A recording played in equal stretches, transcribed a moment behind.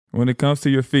When it comes to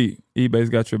your feet, eBay's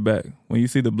got your back. When you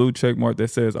see the blue check mark that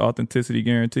says authenticity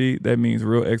guaranteed, that means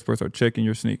real experts are checking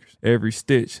your sneakers. Every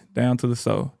stitch, down to the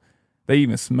sole. They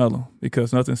even smell them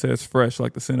because nothing says fresh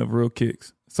like the scent of real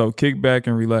kicks. So kick back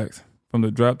and relax. From the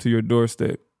drop to your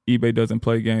doorstep, eBay doesn't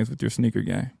play games with your sneaker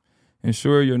game.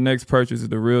 Ensure your next purchase is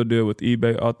the real deal with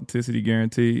eBay Authenticity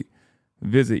Guaranteed.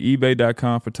 Visit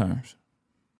ebay.com for terms.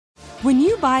 When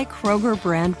you buy Kroger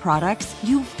brand products,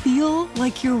 you feel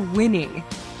like you're winning.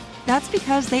 That's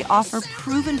because they offer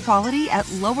proven quality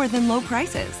at lower than low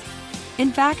prices.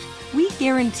 In fact, we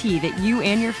guarantee that you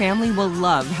and your family will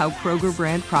love how Kroger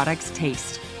brand products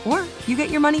taste, or you get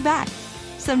your money back.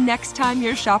 So next time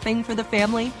you're shopping for the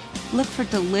family, look for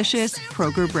delicious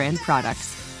Kroger brand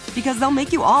products, because they'll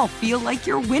make you all feel like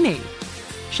you're winning.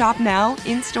 Shop now,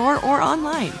 in-store, or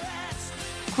online.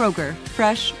 Kroger,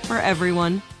 fresh for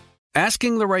everyone.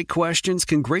 Asking the right questions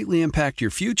can greatly impact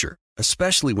your future,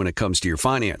 especially when it comes to your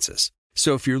finances.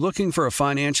 So if you're looking for a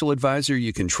financial advisor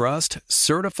you can trust,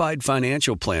 certified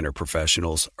financial planner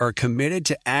professionals are committed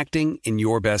to acting in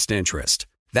your best interest.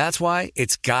 That's why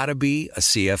it's got to be a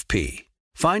CFP.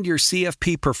 Find your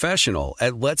CFP professional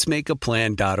at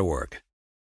letsmakeaplan.org.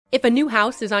 If a new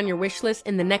house is on your wish list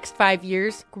in the next 5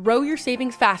 years, grow your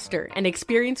savings faster and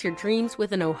experience your dreams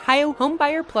with an Ohio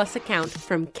Homebuyer Plus account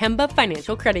from Kemba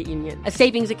Financial Credit Union. A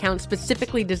savings account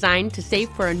specifically designed to save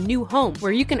for a new home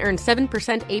where you can earn 7%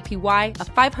 APY,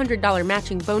 a $500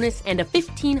 matching bonus, and a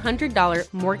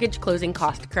 $1,500 mortgage closing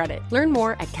cost credit. Learn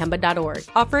more at Kemba.org.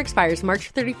 Offer expires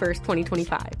March 31st,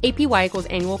 2025. APY equals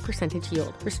annual percentage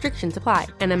yield. Restrictions apply.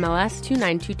 NMLS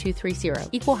 292230.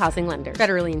 Equal housing lender.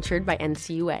 Federally insured by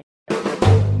NCUA.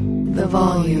 The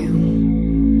volume.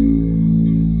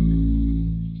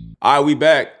 All right, we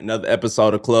back. Another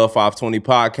episode of Club 520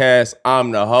 Podcast.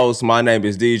 I'm the host. My name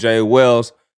is DJ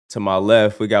Wells. To my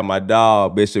left, we got my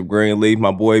dog, Bishop Greenleaf,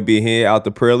 my boy B here out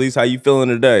the Pearlies. How you feeling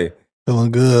today?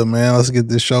 Feeling good, man. Let's get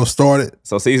this show started.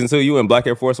 So season 2, you in Black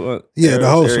Air Force One? Yeah, the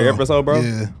whole show. Episode, bro?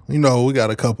 Yeah. You know, we got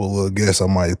a couple of little guests I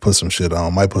might put some shit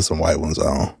on. Might put some white ones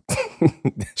on.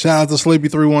 Shout out to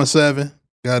Sleepy317.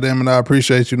 God damn it, I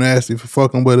appreciate you, Nasty, for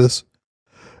fucking with us.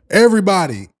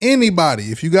 Everybody, anybody,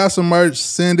 if you got some merch,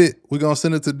 send it. We're going to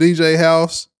send it to DJ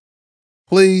House.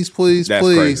 Please, please, That's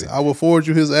please. crazy. I will forward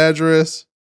you his address.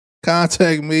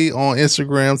 Contact me on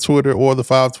Instagram, Twitter, or the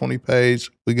 520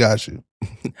 page. We got you.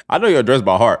 I know your address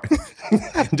by heart.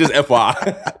 Just FYI.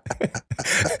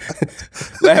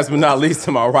 Last but not least,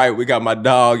 to my right, we got my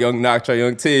dog, Young Nacho,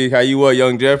 Young T. How you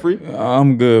Young Jeffrey?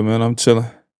 I'm good, man. I'm chilling.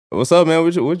 What's up, man?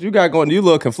 What you got going? You a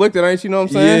little conflicted, ain't you? Know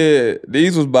what I'm saying? Yeah,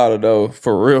 these was about it, though.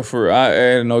 For real. I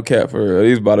ain't no cap for real.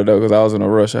 These about it, though, because I was in a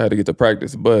rush. I had to get to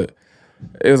practice. But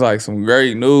it was like some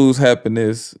great news happened.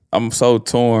 I'm so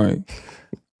torn.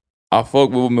 I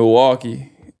fuck with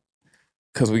Milwaukee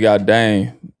because we got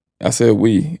Dame. I said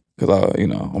we because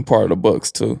I'm part of the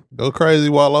Bucks, too. Go crazy,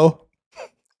 Wallow.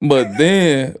 But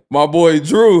then my boy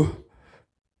Drew,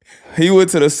 he went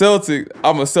to the Celtics.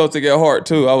 I'm a Celtic at heart,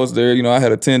 too. I was there. I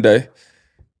had a 10-day.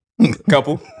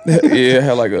 Couple. Yeah, I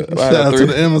had like a... Shout out to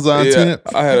the Amazon tent.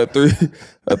 I had a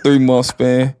 3-month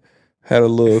span. Had a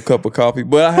little cup of coffee.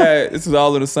 But this was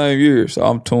all in the same year, so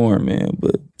I'm torn, man.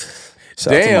 But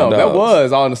damn, that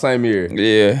was all in the same year.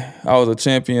 Yeah, I was a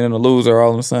champion and a loser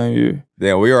all in the same year.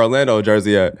 Damn, where your Orlando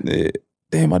jersey at? Yeah.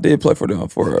 Damn, I did play for them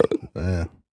for an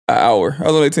hour. I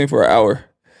was on their team for an hour.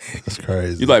 That's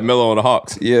crazy. You like Melo on the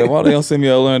Hawks? Yeah, why they don't send me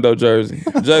an Orlando jersey?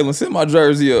 Jalen, send my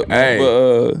jersey up. Hey,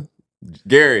 but,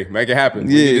 Gary, make it happen.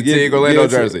 Yeah, get Orlando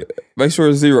jersey. Make sure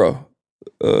it's 0.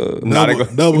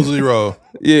 Double 0.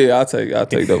 Yeah, I'll take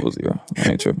 00. I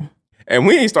ain't tripping. And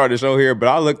we ain't started the show here, but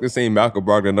I looked and seen Malcolm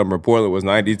Brogdon number in Portland was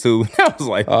 92. I was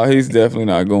like, oh, he's definitely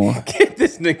not going. Get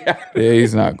this nigga out. Yeah,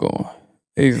 he's not going.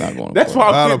 He's not going. That's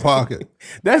why out of pocket.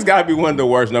 That's got to be one of the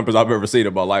worst numbers I've ever seen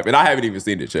in my life, and I haven't even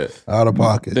seen it yet. Out of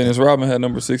pocket. Dennis Rodman had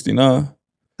number 69.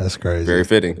 That's crazy. Very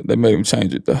fitting. They made him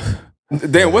change it though.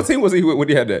 Damn, what team was he with when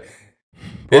he had that?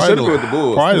 It should have been with the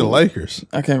Bulls. Probably the Lakers.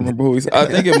 I can't remember who he's. I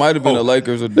think it might have been the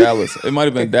Lakers or Dallas. It might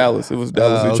have been Dallas. It was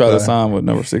Dallas who tried to sign with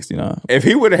number 69. If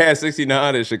he would have had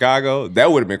 69 in Chicago, that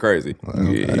would have been crazy.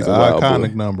 Yeah, he's a wild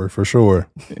iconic boy. number for sure.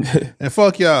 And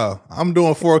fuck y'all. I'm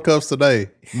doing 4 cups today,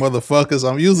 motherfuckers.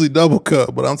 I'm usually double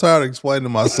cup, but I'm tired of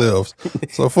explaining myself.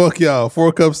 So fuck y'all.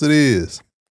 4 cups it is.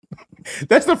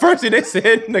 That's the first thing they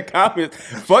said in the comments.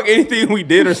 Fuck anything we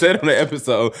did or said on the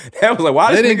episode. That was like,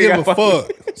 why They this didn't nigga give a got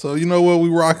fuck. So you know what? We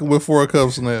rocking with 4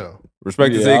 cups now.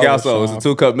 Respect to Yeah, Zeke I was also. It's a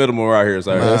trying. 2-cup minimum right here,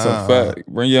 sir. That's a fact.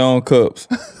 Bring your own cups.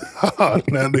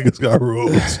 Now niggas got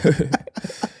rules.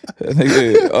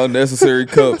 Unnecessary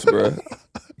cups, bro.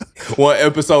 One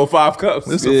episode, 5 cups.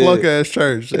 It's a flunk ass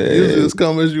church. You just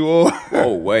come as you are.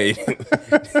 Oh, wait.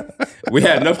 We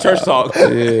had enough church talk.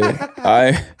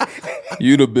 Yeah.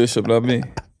 You the bishop, not me.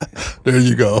 There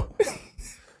you go.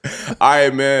 All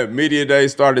right, man. Media Day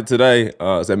started today.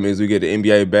 So that means we get the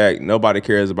NBA back. Nobody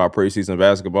cares about preseason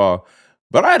basketball.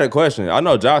 But I had a question. I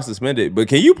know Josh suspended, but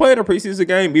can you play in a preseason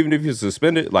game even if you're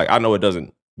suspended? Like, I know it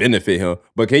doesn't benefit him,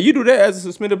 but can you do that as a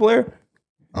suspended player?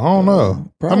 I don't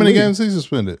know. How many games he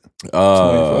suspended?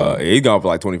 25. He's gone for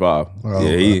like 25. Oh, yeah,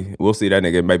 okay. we'll see that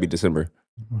nigga maybe December.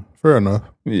 Fair enough.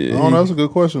 Yeah, I don't know. That's a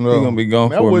good question, though. He's going to be gone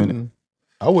for a minute.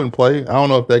 I wouldn't play. I don't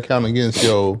know if that count against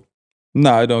your...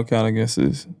 Nah, it don't count against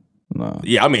this. Nah.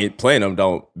 Yeah, I mean, playing them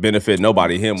don't benefit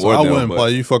nobody, him So or I them. wouldn't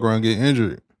play. You fuck around and get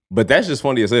injured. But that's just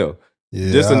funny as hell. Yeah,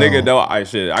 Just a nigga though, I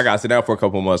got to sit down for a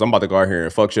couple of months. I'm about to go out here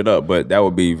and fuck shit up, but that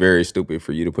would be very stupid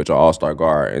for you to put your all-star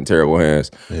guard in terrible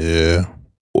hands. Yeah.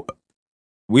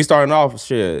 We starting off,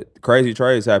 shit, crazy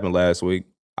trades happened last week.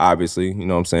 Obviously, you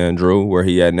know what I'm saying? Drew, where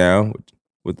he at now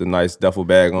with the nice duffel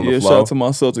bag on the floor. Shout out to my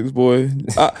Celtics boy.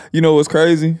 You know what's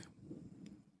crazy?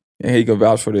 And he can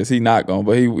vouch for this. He not going,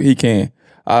 but he can.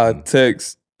 I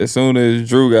text, as soon as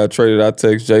Drew got traded, I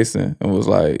text Jason and was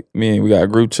like, we got a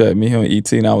group chat, me, him, and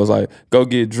ET, and I was like, go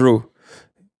get Drew.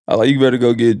 I was like, you better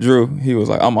go get Drew. He was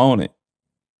like, I'm on it.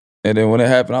 And then when it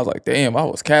happened, I was like, damn, I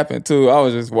was capping too. I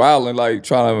was just wilding, like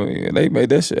trying to, they made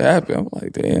that shit happen. I'm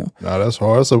like, damn. No, that's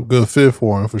hard. That's a good fit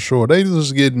for him for sure. They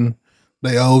just getting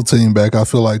their old team back, I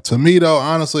feel like. To me, though,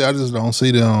 honestly, I just don't see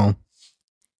them.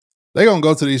 They going to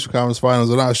go to the Eastern Conference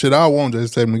Finals. And I want Jason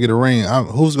Tatum to get a ring.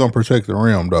 Who's going to protect the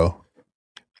rim, though?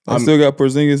 I still got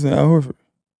Porzingis and Al Horford.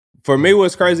 For me,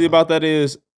 what's crazy about that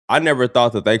is I never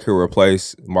thought that they could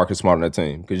replace Marcus Smart on that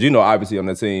team. Because you know, obviously on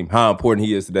that team, how important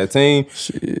he is to that team.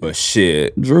 Shit. But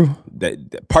shit. Drew.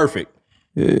 That perfect.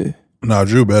 Yeah. Nah,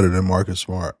 Drew better than Marcus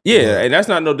Smart. Yeah, and that's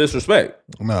not no disrespect.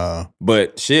 Nah.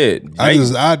 But shit.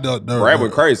 Brad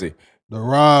went crazy. The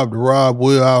Rob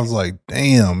Will, I was like,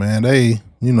 damn, man, they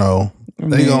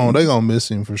gonna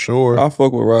miss him for sure. I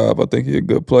fuck with Rob. I think he's a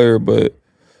good player, but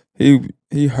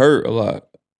he hurt a lot.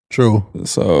 True.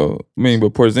 So,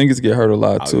 but Porzingis get hurt a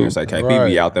lot too. I was gonna say, KP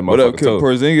be out that motherfucker too.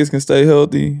 Porzingis can stay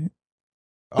healthy.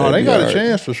 Oh, they got a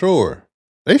chance for sure.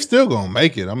 They still gonna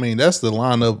make it. I mean, that's the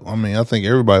lineup. I mean, I think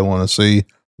everybody want to see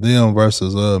them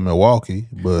versus Milwaukee,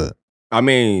 but I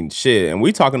mean, shit. And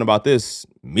we talking about this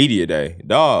media day,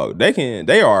 dog.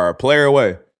 They are a player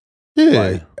away. Yeah.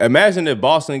 Like, imagine if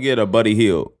Boston get a Buddy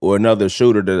Hield or another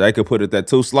shooter that they could put at that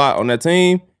 2 slot on that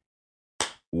team.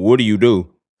 What do you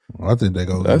do? I think they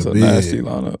go. That's a big. nasty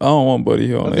lineup. I don't want Buddy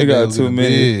Hield. They got too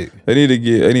many. Big.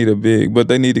 They need a big, but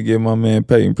they need to give my man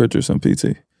Peyton Pritchard some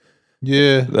PT.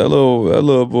 Yeah, that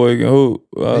little boy can hoop.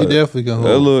 He definitely can hoop.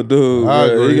 That little dude,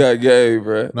 bro, he got game,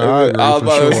 bro. No, I was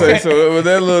about to say so, but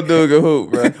that little dude can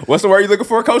hoop, bro. What's the word you looking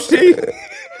for, Coach T?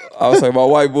 I was like, my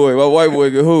white boy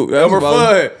can hoop. Number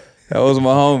fun. That was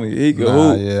my homie. He can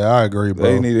hoop. Yeah, I agree,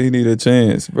 bro. He need a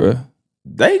chance, bro.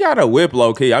 They got a whip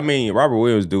low key. I mean, Robert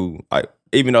Williams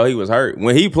even though he was hurt,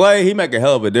 when he played, he make a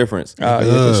hell of a difference. Yeah,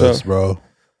 for sure, bro.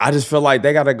 I just feel like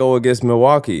they got to go against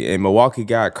Milwaukee, and Milwaukee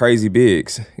got crazy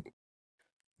bigs.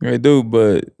 They do,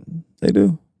 but they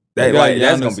do.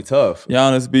 That's gonna be tough.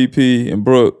 Giannis, BP, and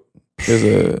Brook is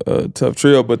a tough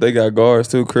trio, but they got guards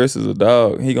too. Chris is a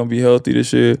dog. He gonna be healthy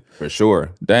this year for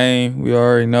sure. Dame, we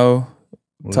already know,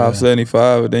 top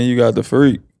 75. But then you got the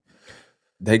Freak.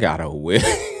 They got a whip.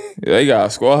 They got a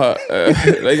squad.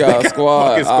 They got a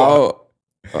squad.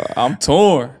 I'm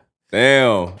torn.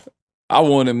 Damn. I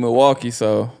wanted Milwaukee,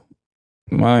 so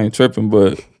I ain't tripping,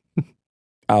 but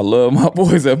I love my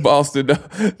boys at Boston.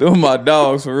 They're my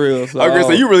dogs for real. So okay,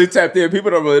 so you really tapped in.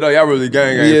 People don't really know. Y'all really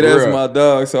gang. Yeah, that's real. My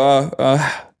dog. So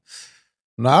I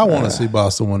want to see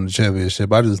Boston win the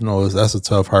championship. I just know that's a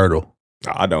tough hurdle.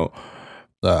 I don't.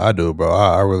 I do, bro.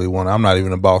 I really want to. I'm not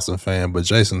even a Boston fan, but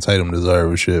Jason Tatum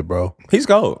deserves shit, bro. He's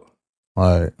gold.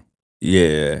 Like,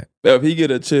 yeah. If he get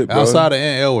a chip, bro. Outside of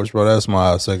Ant Edwards, bro, that's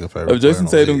my second favorite. If Jason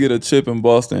Tatum get a chip in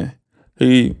Boston,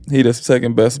 he the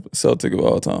second best Celtic of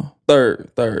all time.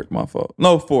 Third, my fault.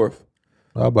 No, fourth.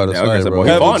 I'm about to say, bro.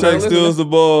 Havlicek steals the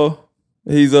ball.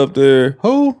 He's up there.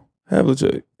 Who?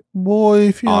 Havlicek. Boy,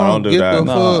 if you don't do get that.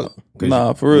 the fuck.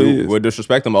 Nah, for real. We're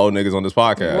disrespecting old niggas on this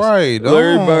podcast. Right.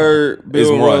 Larry Bird,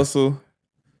 Bill Russell,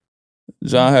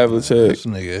 John Havlicek. This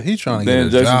nigga, he trying to then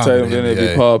get a Jason job. Tatum, then it'd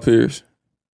be Paul Pierce.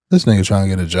 This nigga trying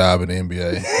to get a job in the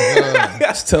NBA.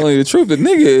 Just telling you the truth. The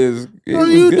nigga is. Bro,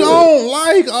 you don't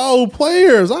like old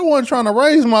players. I wasn't trying to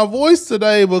raise my voice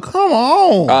today, but come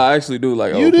on. I actually do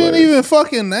like old You didn't players. even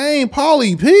fucking name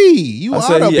Paulie P. You I out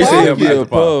said of he pocket.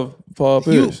 above Paul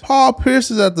Pierce. Paul Pierce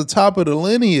is at the top of the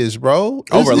lineage, bro.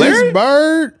 Over Larry? It's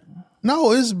Bird.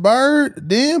 No, it's Bird,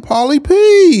 then Paulie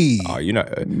P. Oh, you know,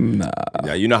 Nah.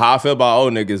 yeah, you know how I feel about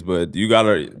old niggas, but you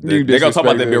gotta. They You gonna talk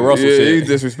about that Bill Russell yeah, shit. You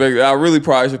disrespect. I really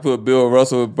probably should put Bill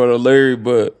Russell in front of Larry,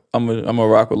 but I'm a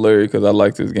rock with Larry because I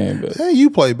like this game better. Hey, you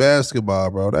play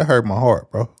basketball, bro. That hurt my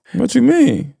heart, bro. What you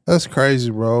mean? That's crazy,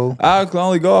 bro. I can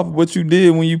only go off of what you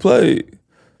did when you played.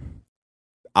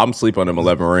 I'm sleep on them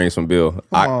 11 rings from Bill.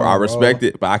 I respect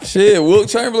it, but I can't. Shit, Wilt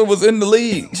Chamberlain was in the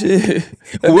league. Shit,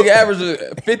 that nigga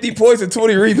averaged 50 points and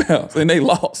 20 rebounds, and they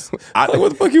lost. Like, what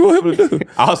the fuck you want him to do?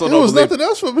 I also There don't was believe. nothing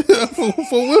else for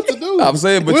Will to do. I'm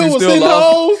saying, but Will you was still hitting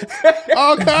lost. hoes,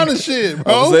 all kind of shit,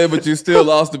 bro. I'm saying, but you still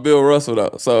lost to Bill Russell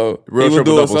though. So Real he was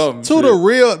triple doing doubles. something. To the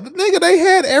real nigga, they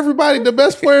had everybody, the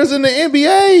best players in the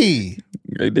NBA.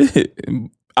 They did.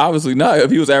 Obviously not.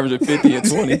 If he was averaging 50 and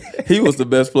 20, he was the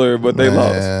best player, but they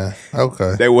lost. Yeah,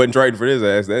 okay. They wasn't trading for his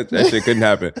ass. That shit couldn't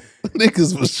happen.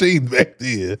 Niggas was cheating back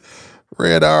then.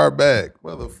 Red Auerbach,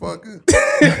 motherfucker.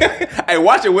 Hey,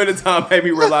 watching Winter Time made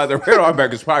me realize that Red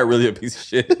Auerbach is probably really a piece of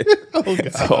shit.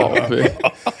 Oh, man.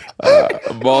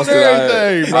 Boston,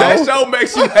 Everything, bro. That show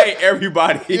makes you hate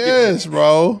everybody. Yes,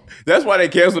 bro. That's why they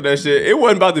canceled that shit. It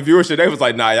wasn't about the viewership. They was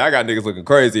like, nah, y'all got niggas looking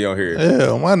crazy on here.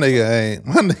 Yeah, my nigga ain't.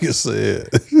 My nigga said.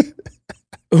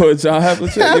 What, John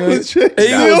Havlicek? Havlicek.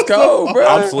 He was cold, bro.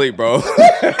 I'm asleep, bro.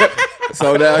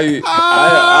 So now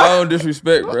I don't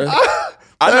disrespect, bro.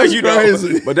 I know That's you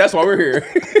crazy. know, but that's why we're here.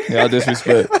 Y'all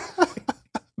disrespect.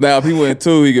 Now, if he went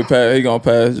 2, he gonna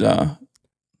pass John.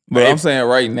 But I'm saying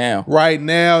right now. Right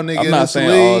now, nigga, I'm in not this saying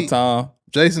league, all the time.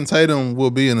 Jason Tatum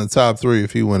will be in the top 3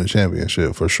 if he win a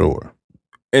championship for sure.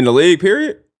 In the league,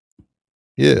 period.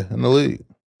 Yeah, in the league.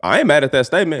 I ain't mad at that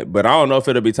statement, but I don't know if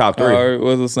it'll be top 3. All right,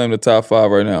 let's name the top 5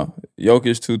 right now.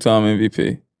 Jokic, 2-time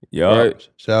MVP. Yup. Right?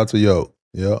 Shout out to Yo.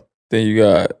 Yep. Then you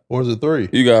got Or is it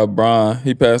 3? Bron.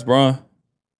 He passed Bron.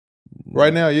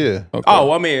 Right now, yeah. Okay. Oh,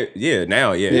 well, I mean, yeah,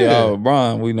 now, yeah. Yeah,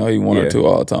 Bron, we know he 1 or Yeah. 2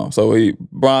 all the time. So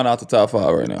Bron out the top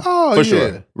 5 right now. Oh, For yeah.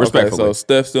 sure. Respectfully. Okay, so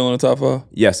Steph still in the top 5?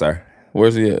 Yes, sir.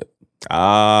 Where's he at?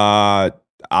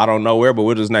 I don't know where, but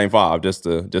we'll just name 5 just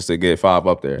to get 5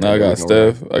 up there. Now I got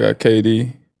Steph. I got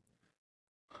KD.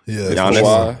 Yeah. Giannis.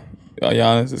 Kawhi.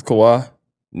 Giannis is Kawhi.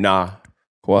 Nah.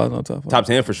 Kawhi's on top 5. Top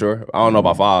 10 for sure. I don't know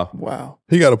about 5. Wow.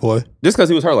 He got to play. Just because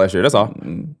he was hurt last year. That's all.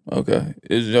 Okay.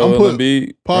 Is I'm Joel putting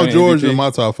Embiid Paul reigning George MVP? in my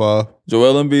top 5.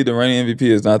 Joel Embiid, the reigning MVP,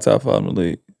 is not top 5 in the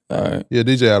league. All right. Yeah,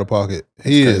 DJ out of pocket.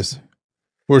 He is.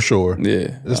 For sure.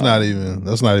 Yeah. That's not even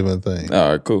a thing. All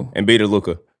right, cool. And beat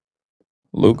Luka.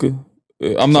 Luka.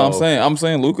 I'm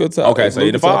saying Luka top. Okay, so you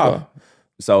Luka the 5.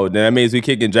 So then that means we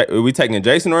taking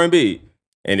Jason or Embiid.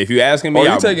 And if you asking me,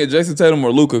 Oh, you taking Jason Tatum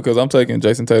or Luka? Because I'm taking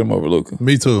Jason Tatum over Luka.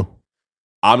 Me too.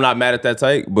 I'm not mad at that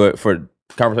take, but for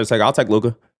conversation's sake, I'll take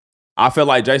Luka. I feel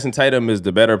like Jason Tatum is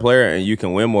the better player, and you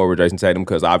can win more with Jason Tatum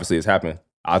because obviously it's happened.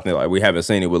 I think like we haven't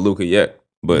seen it with Luka yet,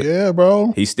 but Yeah,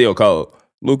 bro. he's still cold.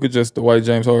 Luka just the white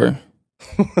James Harden.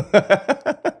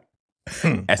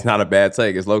 That's not a bad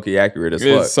take. It's low-key accurate as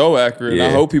fuck. It's so accurate. And I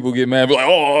Yeah. hope people get mad. Be like,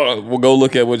 oh, we'll go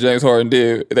look at what James Harden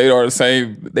did. They are the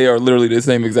same. They are literally the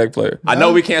same exact player. I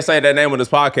know we can't say that name on this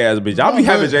podcast, but y'all be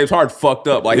having James Harden fucked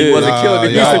up. Like he Yeah. wasn't killing the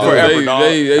Nah, music y'all- forever,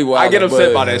 dog. I get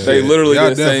upset by that They shit. literally Y'all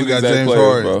the same definitely got exact James players,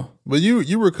 Harden. bro. But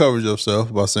you recovered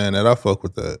yourself by saying that. I fuck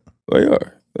with that. They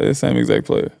are. They're the same exact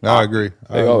player. I agree.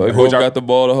 They both got the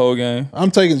ball the whole game.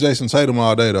 I'm taking Jason Tatum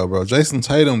all day though, bro. Jason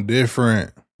Tatum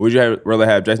different. Would you rather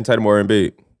have Jason Tatum or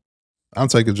Embiid? I'm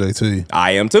taking JT.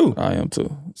 I am too. I am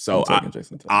too. So I'm taking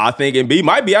Jason Tatum. I think Embiid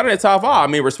might be out of that top 5.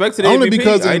 I mean, respect to the Only MVP.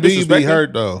 because I ain't Embiid be disrespecting.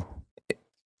 hurt though.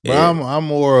 But Yeah. I'm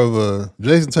more of a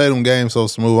Jason Tatum game so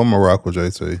smooth. I'm gonna rock with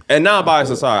JT. And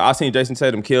non-biased aside, I seen Jason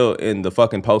Tatum kill in the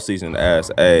fucking postseason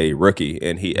as a rookie,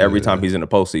 and he every time he's in the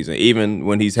postseason, even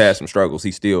when he's had some struggles,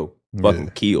 he still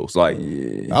fucking kills. Like,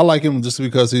 I like him just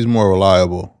because he's more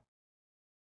reliable.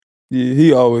 Yeah,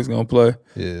 he always gonna play.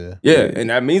 Yeah. yeah, and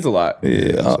that means a lot.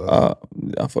 Yeah, so-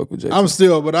 I fuck with Jason. I'm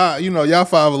still, but y'all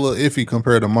 5 a little iffy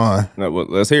compared to mine. No, well,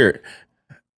 let's hear it.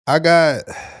 I got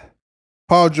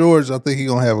Paul George. I think he's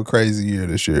gonna have a crazy year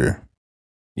this year.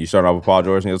 You start off with Paul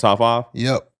George in your top 5.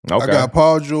 Yep. Okay. I got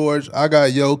Paul George. I got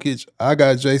Jokic. I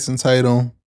got Jason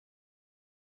Tatum.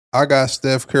 I got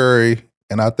Steph Curry,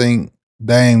 and I think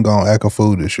Dame gonna act a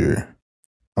fool this year.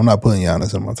 I'm not putting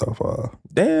Giannis in my top 5.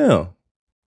 Damn.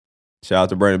 Shout out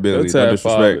to Brandon Billy. Your No top 5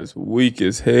 disrespect. is weak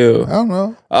as hell. I don't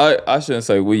know. I shouldn't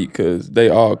say weak because they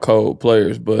are cold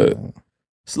players, but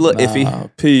It's a little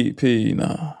iffy. P,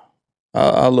 nah.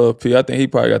 I love P. I think he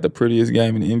probably got the prettiest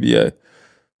game in the NBA.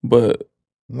 But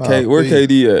Nah, where P.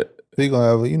 KD at? He gonna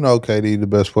have, KD the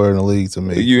best player in the league to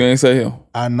me. You ain't say him.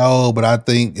 I know, but I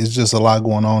think it's just a lot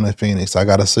going on in Phoenix. I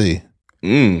gotta see.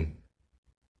 I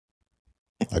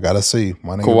gotta see.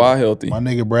 My nigga, Kawhi healthy. My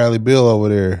nigga Bradley Beal over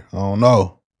there. I don't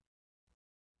know.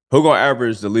 Who gonna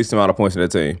average the least amount of points in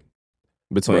that team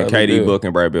between Bradley KD, Beal. Book,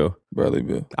 and Brad Beal? Bradley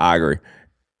Beal. I agree.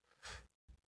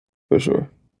 For sure.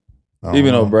 I don't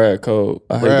Even know. though Brad cold.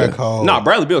 I hate Brad that. Cole. Nah,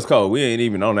 Bradley Beal's cold. We ain't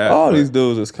even on that. All but- these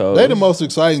dudes is cold. They the most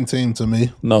exciting team to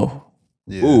me. No.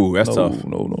 Yeah. Ooh, that's no, tough.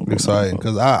 No. Exciting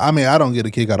because I don't get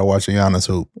a kick out of watching Giannis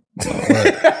hoop.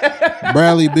 But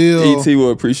Bradley Beal, ET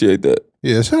will appreciate that.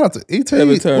 yeah. Shout out to ET. Evan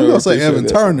We Turner gonna say appreciate Evan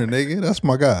that. Turner, nigga. That's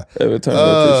my guy. Evan Turner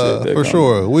appreciate that. For comment.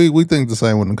 sure. We think the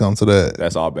same when it comes to that.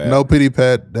 That's all bad. No pity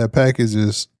pat. That package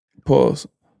is Pause.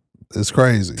 it's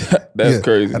crazy. That's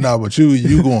crazy. No, but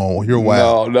you going? You're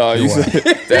wild. No, you You're said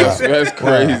wild. that's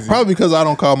crazy. Probably because I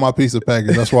don't call my piece of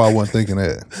package. That's why I wasn't thinking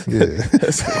that. Yeah.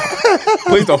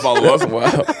 Please don't follow That's up.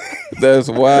 wild. That's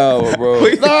wild, bro.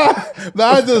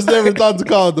 nah, I just never thought to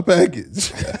call it the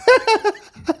package.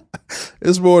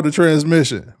 It's more the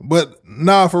transmission. But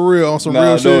nah, for real, on some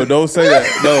real shit. Don't say that.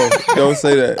 No, don't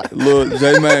say that. Look,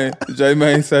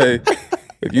 J-Main say,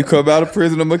 if you come out of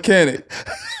prison a mechanic,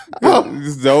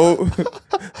 just don't.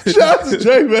 Shout out to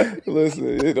J, man.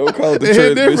 Listen, don't call it the It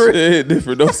hit transmission. different. It hit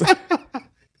different. Don't say.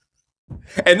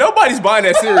 And nobody's buying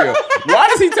that cereal. Why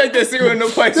does he take that cereal in them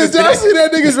places? Did y'all see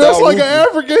that nigga dressed like an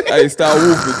African? Hey, stop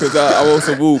whooping because I want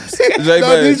some whoops. J-Man. No,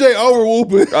 DJ over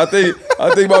whooping. I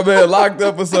think my man locked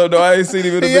up or something. Though I ain't seen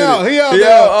him in a He minute. out.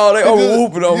 Oh, they He over just-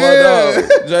 whooping on yeah.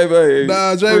 my dog. J-Bay.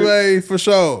 Nah, J-Bay for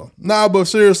sure. Nah, but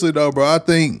seriously though, bro, I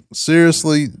think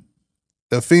seriously,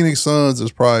 the Phoenix Suns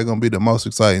is probably gonna be the most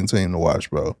exciting team to watch,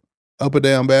 bro. Up and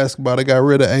down basketball, they got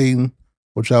rid of Aiden,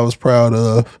 which I was proud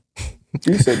of.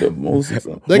 You said the most.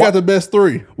 They got the best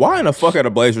three. Why in the fuck are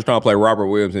the Blazers trying to play Robert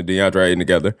Williams and DeAndre Ayton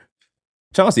together?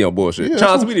 Chauncey on bullshit. Yeah,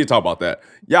 Chauncey, we need to talk about that.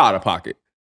 Y'all out of pocket.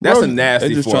 That's Bro, a nasty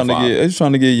They just 4 trying to get. They just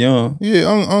trying to get young. Yeah,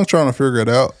 I'm trying to figure it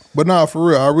out. But nah, for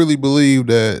real, I really believe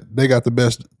that they got the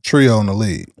best trio in the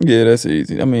league. Yeah, that's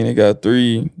easy. I mean, they got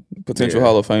 3 potential Yeah.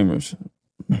 Hall of Famers.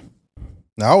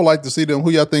 Now, I would like to see them. Who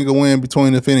y'all think will win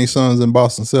between the Phoenix Suns and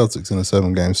Boston Celtics in a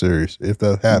 7-game series, if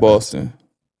that happens? Boston.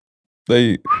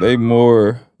 They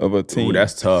more of a team. Ooh,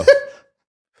 that's tough.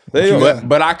 they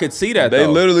but I could see that they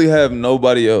though. literally have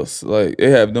nobody else. Like they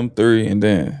have them 3, and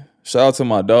then shout out to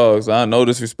my dogs. I no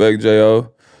disrespect,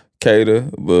 Jo, Kata,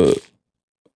 but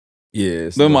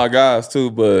Yes. they're my guys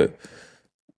too. But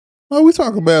Oh, we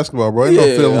talking basketball, bro. Ain't no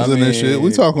feelings in this shit.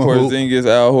 We talking hoop. Porzingis,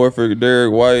 Al Horford,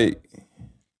 Derek White.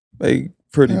 They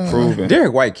pretty proven.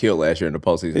 Derek White killed last year in the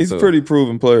postseason. He's too. a pretty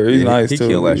proven player. He's Yeah, nice he too.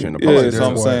 killed last year in the Yeah, postseason. that's what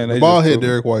I'm Derek saying. White. They The ball just hit proven.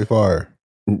 Derek White fire.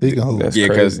 He can hoop. That's Yeah,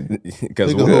 crazy.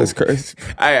 because He can That's crazy.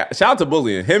 Hey, shout out to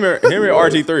bullying him and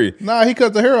RG3. Nah, he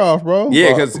cut the hair off, bro.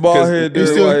 Yeah, because ball head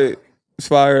he's Derek still- White. It's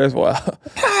fire. That's wild.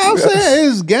 I'm saying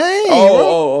his game. bro.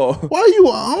 Oh. Why you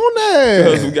on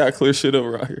Because we that? got clear shit up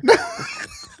around here.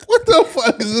 What the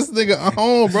fuck is this nigga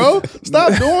on, bro?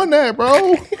 Stop doing that, bro.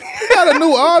 You got a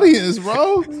new audience,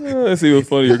 bro. Let's see what's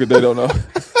funnier because they don't know.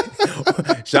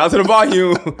 shout out to the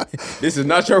volume. This is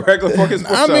not your regular fucking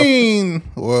sports I show. mean,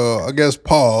 well, I guess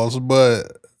pause, but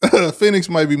Phoenix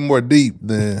might be more deep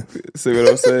than See what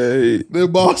I'm saying?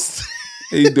 Boston.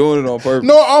 He's doing it on purpose.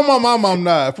 No, on my mama, I'm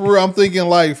not. For real, I'm thinking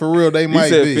like, for real, they You might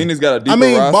said be. Phoenix got a deeper I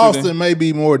mean, roster Boston than- may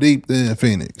be more deep than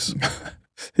Phoenix.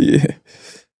 Yeah.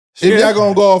 If y'all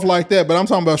gonna go off like that, but I'm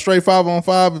talking about straight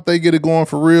 5-on-5. If they get it going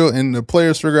for real and the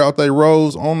players figure out their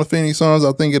roles on the Phoenix Suns,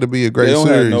 I think it'll be a great They don't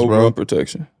series, have no bro. rim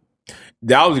protection.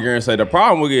 I was going to say the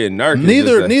problem with getting Nurk is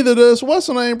just that- Neither does what's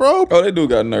the name, bro? Oh, they do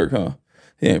got Nurk, huh?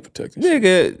 He ain't protecting shit.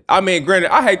 Nigga, I mean,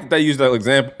 granted, I hate that they use that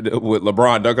example with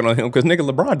LeBron dunking on him because nigga,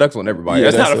 LeBron dunks on everybody.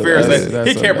 Yeah, that's not a fair thing. that's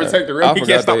He can't a- protect the rim. I He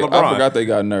forgot can't stop they- LeBron. I forgot they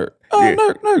got Nurk. Oh, Yeah.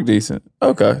 Nurk decent.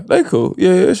 Okay, they cool. Yeah,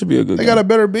 it should be a good They game. got a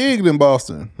better big than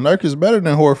Boston. Nurk is better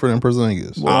than Horford and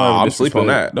Porzingis. Don't ever I'm sleep on disrespect.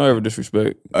 that. Don't ever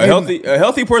disrespect. A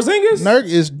healthy Porzingis? Nurk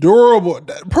is durable.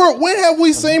 When have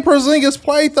we seen Porzingis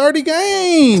play 30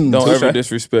 games? Don't Touche. ever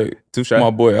disrespect Touche. my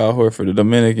boy Al Horford, the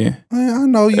Dominican, Man, I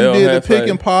know you They don't did the have pick faith.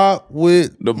 and pop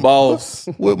with the boss.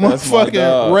 That's my motherfucking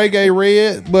dog. Reggae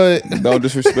Red, but Don't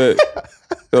disrespect.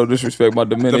 Don't disrespect my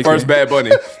Dominican. The first Bad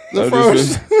Bunny. the Don't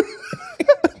first,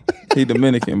 He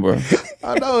Dominican, bro.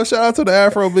 I know. Shout out to the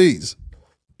Afro Beats.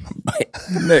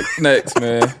 Next,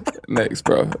 man. Next,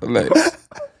 bro. Next.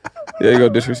 Yeah, you go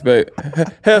disrespect.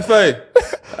 Hefe.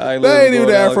 They ain't even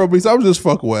the Afro Beats. I was just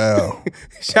fucking with Al.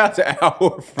 Shout out to Al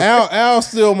Horford. Al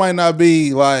still might not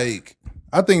be like.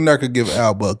 I think Nurk could give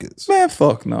Al buckets. Man,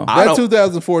 fuck no. That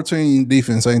 2014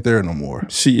 defense ain't there no more.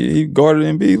 Shit, he guarded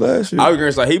Embiid last year. I was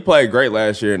gonna say he played great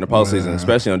last year in the postseason,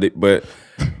 especially on but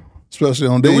especially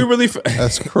on D. do we really?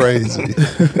 That's crazy.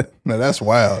 No, that's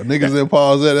wild. Niggas didn't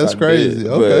pause that. That's crazy.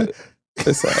 Okay.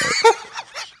 It's all right.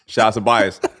 Shout out to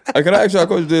Bias. Hey, can I ask y'all a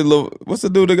question? What's the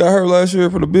dude that got hurt last year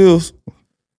for the Bills?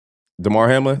 DeMar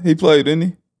Hamlin? He played, didn't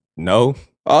he? No.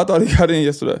 Oh, I thought he got in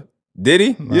yesterday. Did he?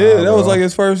 Yeah, that was like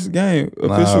his first game,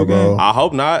 official game. I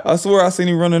hope not. I swear I seen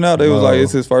him running out. They was like,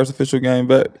 it's his first official game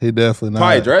back. He definitely not.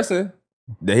 Probably dressing.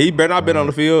 He better not been on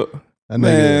the field. That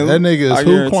nigga is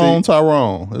who clone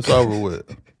Tyrone. It's over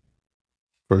with.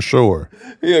 For sure.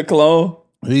 He a clone.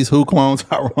 He's who clone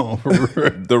Tyrone.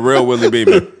 The real Willie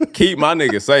Beamer. Keep my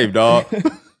nigga safe, dog.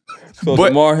 So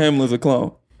DeMar Hamlin's a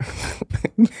clone.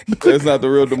 That's not the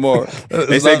real DeMar.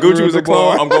 They say Gucci was a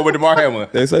clone. I'm going with DeMar Hamlin.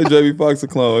 They say Jamie Foxx a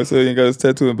clone. They say he ain't got his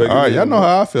tattoo in back. All right, y'all know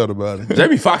how I felt about it.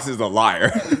 Jamie Foxx is a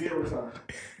liar.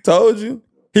 Told you.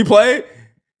 He played?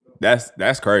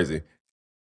 That's crazy.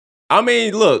 I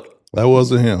mean, look. That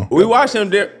wasn't him. We watched him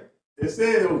there. It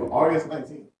said it was August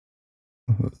 19th.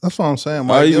 That's what I'm saying.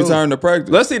 Why he returned to practice?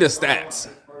 Let's see the stats.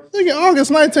 Nigga,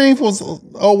 August 19th was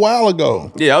a while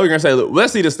ago. Yeah, I was gonna say, look,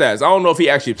 let's see the stats. I don't know if he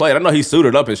actually played. I know he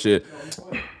suited up and shit.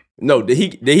 No, did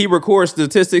he record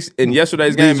statistics in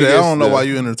yesterday's game? DJ, I don't know why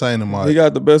you entertaining Mike. He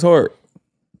got the best heart.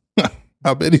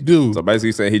 I bet he do. So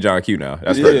basically saying he John Q now.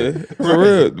 That's crazy. For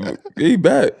real. He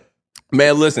back.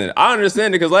 Man, listen, I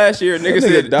understand it because last year nigga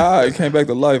said died, came back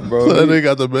to life, bro. That nigga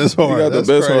got the best heart. He got the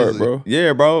best heart, bro.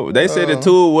 Yeah, bro. They said that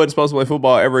Tua wasn't supposed to play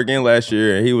football ever again last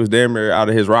year, and he was damn near out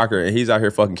of his rocker, and he's out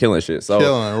here fucking killing shit. So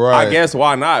right. I guess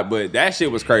why not? But that shit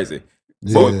was crazy.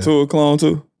 Yeah. Tua clone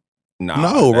too?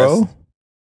 Nah, no, bro.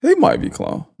 He might be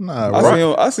clone. Nah,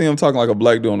 bro. I see him talking like a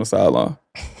black dude on the sideline.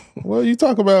 Well, you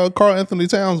talk about Karl Anthony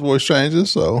Towns' voice changes,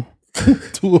 so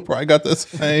Tua probably got that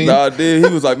same. Nah, dude.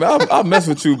 He was like, man, I mess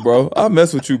with you, bro. I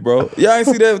mess with you, bro. Y'all ain't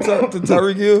see that to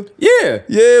Tyreek Hill? Yeah.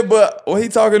 Yeah, but when he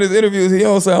talk in his interviews, he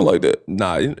don't sound like that.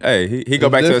 Nah, hey, he go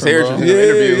back to his heritage in Yeah, the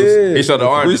interviews. yeah. He showed the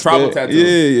orange, the tribal tattoo.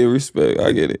 Yeah, respect.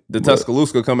 I get it. The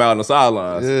Tuscaloosa come out on the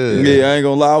sidelines. Yeah, I ain't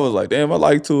gonna lie. I was like, damn, I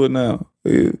like Tua now.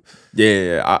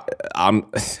 Yeah, I'm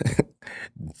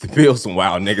the Bills some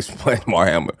wild niggas playing DeMar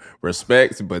Hamlin.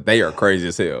 Respect, but they are crazy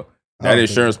as hell. That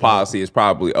insurance policy is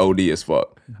probably OD as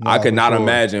fuck. I could not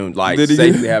imagine like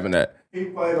safely having that. He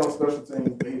played on special teams,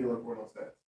 but he didn't report on stats.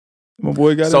 My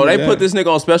boy got So they put this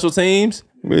nigga on special teams?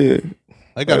 Yeah.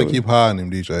 They got to keep hiding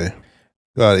him, DJ.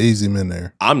 Got to ease him in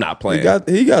there. I'm not playing.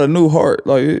 He got a new heart.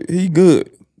 Like he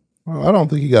good. Well, I don't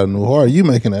think he got a new heart. You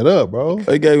making that up, bro.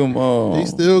 They gave him he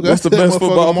still got what's the that best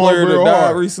football player that Marlboro died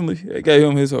heart. recently? They gave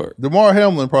him his heart. DeMar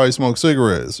Hamlin probably smoked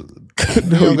cigarettes. He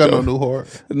don't got no new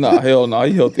heart. Nah, hell no.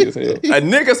 He healthy as hell. A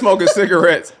nigga smoking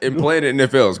cigarettes and playing in the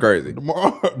NFL is crazy.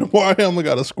 DeMar Hamlin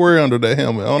got a square under that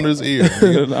helmet, on his ear.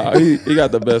 Nah, he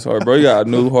got the best heart, bro. He got a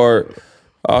new heart.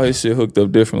 All his shit hooked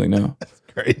up differently now.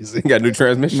 Crazy. He got new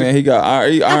transmission. Man, he got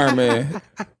Iron Man.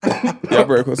 Y'all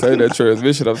better go say that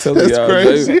transmission. I'm telling That's y'all.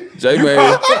 crazy.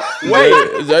 J-Man.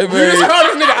 Wait, J-Man. you just called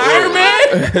this nigga Iron Man?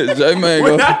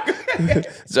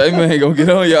 J-Man gonna get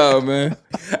on y'all, man.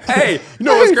 Hey, you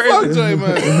know what's crazy? Fuck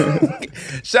J-Man.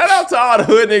 Shout out to all the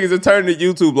hood niggas that turn to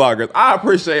YouTube bloggers. I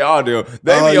appreciate all them.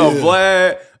 They be on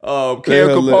Vlad, Cam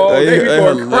Capone. They be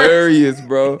going hilarious,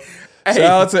 bro. Hey. Shout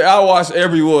out to I watch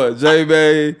everyone.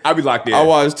 J-Bay. I be locked in. I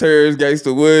watch Terrence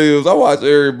Gangsta Williams. I watch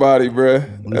everybody, bro.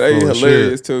 They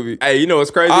hilarious to me. Hey, you know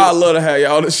what's crazy? I love to have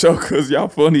y'all on the show because y'all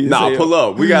funny as hell. Pull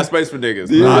up. We got space for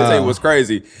niggas. Yeah. I'll tell you what's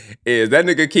crazy is that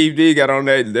nigga Keith D got on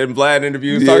them Vlad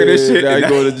interviews talking this shit. Now he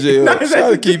go to jail. Now Shout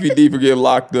out to Keith D for getting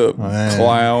locked up. Man.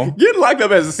 Clown. Getting locked up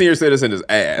as a senior citizen is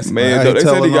ass. Man, ain't they said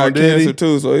he telling got on Diddy. cancer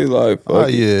too, so he's like, fuck Oh,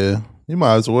 it. yeah. You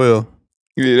might as well.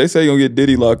 Yeah, they say he gonna get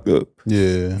Diddy locked up.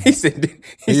 Yeah. He said,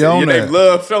 He on your name that.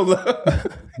 Love, show love.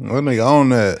 That nigga on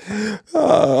that.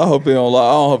 I hope they don't lock.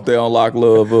 I don't hope they don't lock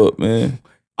Love up, man.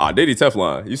 Diddy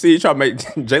Teflon. You see, he try to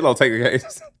make J-Lo take a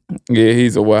case. Yeah,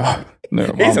 he's a wow.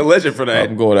 Never mind. He's a legend for that.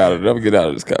 I'm going out of it. I'm gonna get out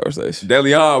of this conversation. De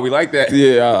Leon, we like that.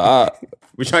 Yeah,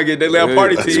 We trying to get De Leon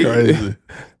party That's team. crazy.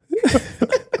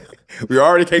 We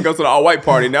already can't go to the all-white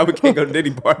party. Now we can't go to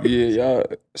Diddy party. yeah, y'all.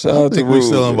 Shout I out to think we Rules.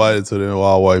 still invited to the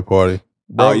all-white party.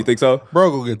 Oh, you think so? Bro,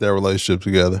 go get that relationship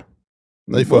together.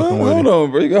 They fucking with Hold him.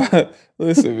 on, bro. You gotta,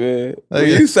 listen, man. When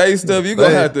They- you say stuff, you gonna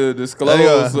they- have to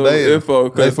disclose some info.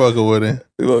 They 'Cause fucking with him.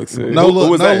 look, see, No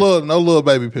that? little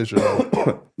baby picture.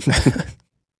 Though.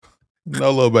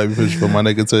 No little baby picture for my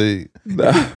nigga T.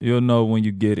 nah. You'll know when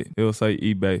you get it. It'll say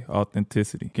eBay,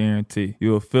 authenticity, guarantee.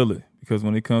 You'll feel it because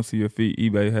when it comes to your feet,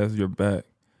 eBay has your back.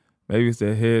 Maybe it's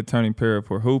that head-turning pair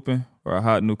for hooping or a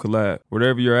hot new collab.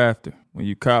 Whatever you're after, when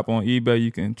you cop on eBay,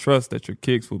 you can trust that your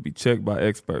kicks will be checked by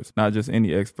experts, not just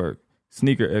any expert.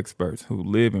 Sneaker experts who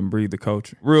live and breathe the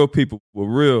culture. Real people with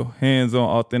real hands-on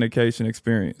authentication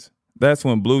experience. That's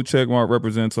when blue checkmark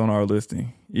represents on our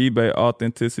listing. eBay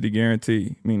Authenticity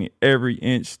Guarantee, meaning every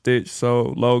inch, stitch,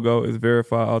 sole, logo is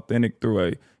verified authentic through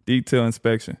a detailed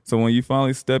inspection. So when you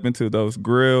finally step into those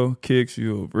grill kicks,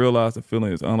 you'll realize the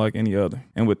feeling is unlike any other.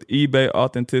 And with eBay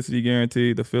Authenticity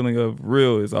Guarantee, the feeling of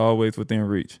real is always within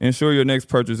reach. Ensure your next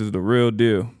purchase is the real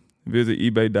deal. Visit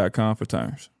ebay.com for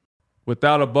terms.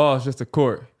 Without a ball, it's just a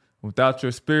court. Without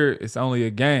your spirit, it's only a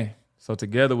game. So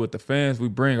together with the fans, we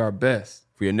bring our best.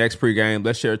 For your next pregame,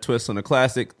 let's share a twist on the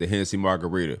classic, the Hennessy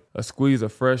Margarita. A squeeze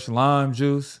of fresh lime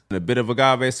juice. And a bit of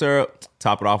agave syrup.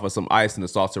 Top it off with some ice and a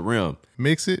salted rim.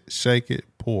 Mix it, shake it,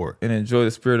 pour it. And enjoy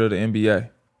the spirit of the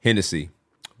NBA. Hennessy.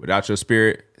 Without your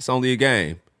spirit, it's only a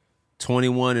game.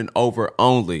 21 and over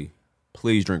only.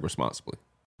 Please drink responsibly.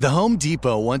 The Home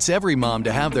Depot wants every mom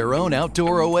to have their own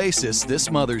outdoor oasis this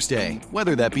Mother's Day,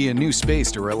 whether that be a new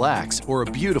space to relax or a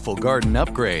beautiful garden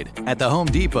upgrade. At the Home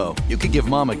Depot, you could give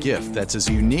mom a gift that's as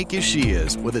unique as she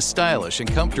is, with a stylish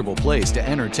and comfortable place to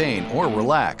entertain or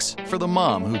relax for the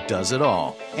mom who does it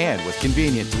all. And with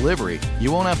convenient delivery,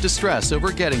 you won't have to stress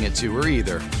over getting it to her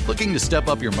either. Looking to step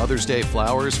up your Mother's Day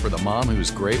flowers for the mom who's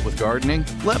great with gardening?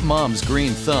 Let Mom's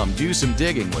green thumb do some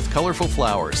digging with colorful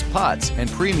flowers, pots, and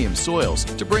premium soils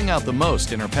to bring out the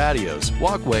most in her patios,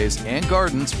 walkways, and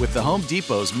gardens with the Home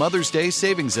Depot's Mother's Day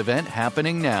Savings Event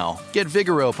happening now. Get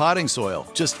Vigoro potting soil,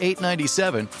 just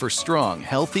 $8.97 for strong,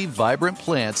 healthy, vibrant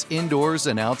plants indoors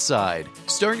and outside.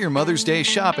 Start your Mother's Day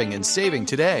shopping and saving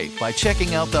today by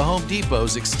checking out the Home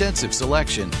Depot's extensive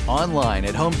selection online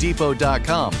at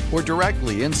HomeDepot.com or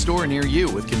directly in store near you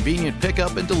with convenient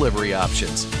pickup and delivery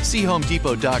options. See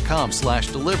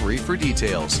HomeDepot.com/delivery for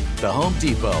details. The Home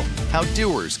Depot, how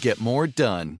doers get more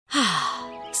done.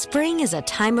 Spring is a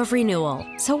time of renewal,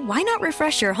 so why not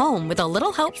refresh your home with a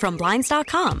little help from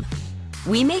Blinds.com?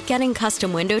 We make getting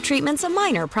custom window treatments a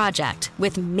minor project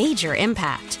with major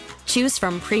impact. Choose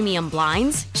from premium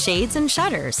blinds, shades, and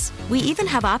shutters. We even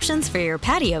have options for your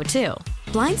patio, too.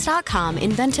 Blinds.com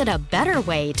invented a better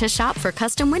way to shop for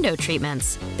custom window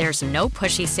treatments. There's no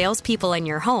pushy salespeople in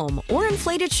your home or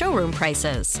inflated showroom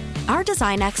prices. Our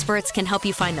design experts can help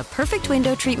you find the perfect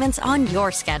window treatments on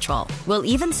your schedule. We'll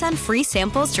even send free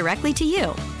samples directly to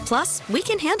you. Plus, we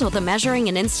can handle the measuring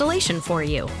and installation for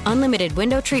you. Unlimited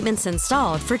window treatments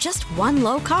installed for just one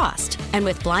low cost. And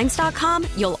with Blinds.com,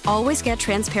 you'll always get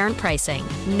transparent pricing.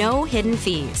 No hidden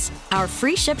fees. Our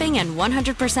free shipping and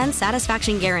 100%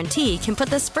 satisfaction guarantee can put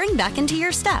the spring back into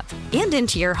your step and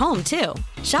into your home, too.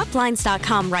 Shop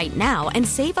Blinds.com right now and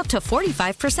save up to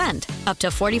 45%. Up to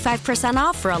 45%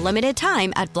 off for a limited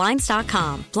time at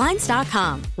Blinds.com.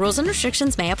 Blinds.com. Rules and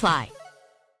restrictions may apply.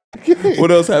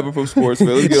 What else happened from sports,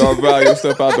 man? Let's get our value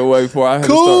stuff out the way before I have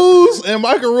Kuz and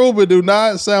Michael Rubin do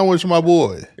not sandwich my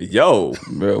boy. Yo.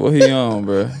 Bro, what he on,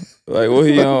 bro? Like, what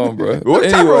he on, bro? What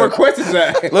type of request is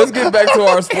that? Let's get back to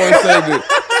our sports segment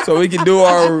so we can do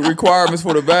our requirements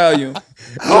for the value.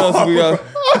 What else we got?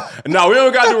 No, we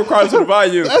don't got to do requirements for the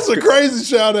value. That's a crazy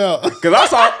shout out. Because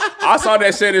I saw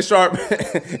that Shannon Sharp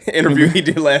interview he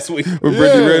did last week. With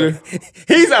Bridget Ritter.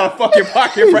 He's out of fucking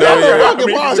pocket, bro.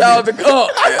 Shout out to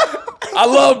I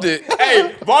loved it.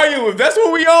 Hey, volume, if that's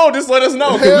what we own, just let us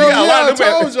know. Hell We got a lot yeah, of them.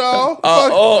 I told y'all.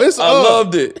 I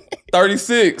loved it.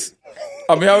 36.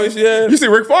 I mean, how many she had? You see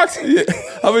Rick Fox? Yeah.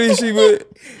 How many she with?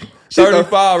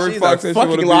 35. Rick Fox said she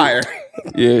fucking liar.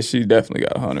 Yeah, she definitely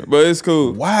got 100. But it's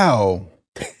cool. Wow.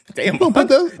 Damn,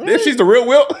 then she's the real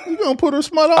Wilt. You gonna put her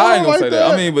smut on? I ain't gonna like say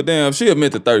that. I mean, but damn, if she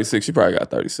admit to 36, she probably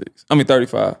got 36. I mean,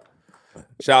 35.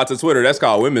 Shout out to Twitter. That's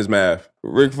called women's math.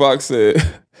 Rick Fox said,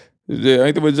 yeah,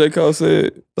 ain't that what J. Cole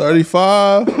said?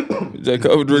 35. J.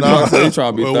 Cole, Rick Fox said he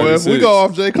trying to be 36. Well, if we go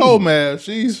off J. Cole math,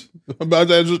 she's about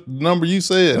that number you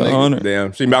said. 100.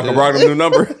 Damn, she Malcolm Brogdon new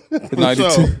number.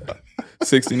 92.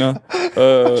 69.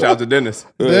 Shout out to Dennis.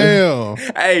 Damn.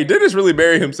 Hey, Dennis really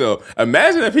buried himself.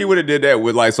 Imagine if he would have did that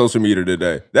with like social media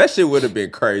today. That shit would have been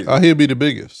crazy. He'd be the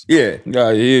biggest. Yeah.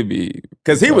 Yeah, he'd be.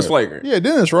 Because he was flagrant. Yeah,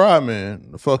 Dennis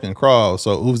Rodman, the fucking crawl,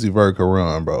 so Uzi Vert could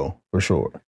run, bro, for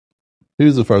sure. He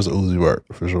was the first Uzi Vert,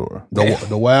 for sure.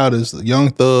 The wildest, the Young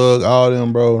Thug, all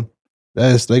them, bro.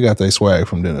 They got their swag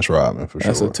from Dennis Rodman, for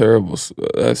sure.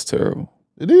 That's terrible.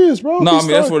 It is, bro. No, I mean,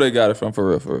 that's where they got it from,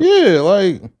 for real. Yeah,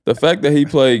 like. The fact that he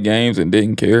played games and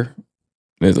didn't care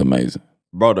is amazing.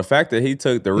 Bro, the fact that he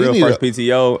took the real need first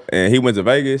PTO and he went to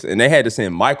Vegas and they had to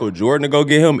send Michael Jordan to go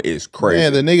get him is crazy.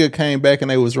 Man, the nigga came back and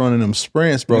they was running them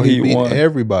sprints, bro. He beat won.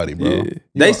 everybody, bro.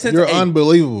 Yeah. You're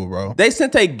unbelievable, bro. They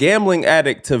sent a gambling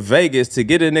addict to Vegas to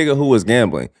get a nigga who was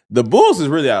gambling. The Bulls is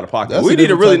really out of pocket. That's we a need to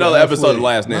different really type know the episode athlete. of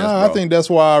Last Dance, Nah, bro. I think that's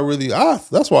why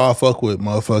that's why I fuck with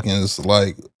motherfuckers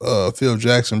like Phil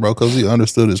Jackson, bro, because he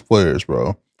understood his players,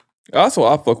 bro. That's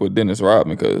why I fuck with Dennis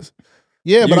Rodman because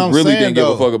Yeah, but I'm really saying didn't give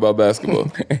a fuck about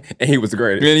basketball. And he was the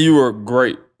greatest. And you were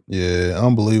great. Yeah,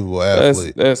 unbelievable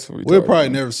athlete. That's we'll retarded. probably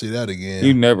never see that again.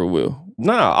 You never will.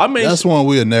 Nah, I mean, That's one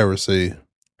we'll never see.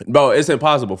 bro, it's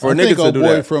impossible for I a think nigga to our do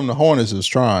boy that. from the Hornets is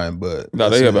trying, but No,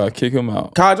 they about to kick him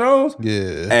out. Kai Jones?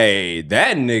 Yeah. Hey,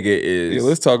 that nigga is. Yeah,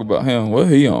 let's talk about him. What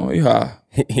he on? He high.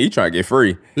 He trying to get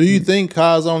free. Do you think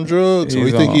Kai's on drugs, or you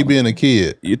He's think he on. being a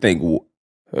kid? You think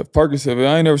Percocet.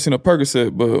 I ain't never seen a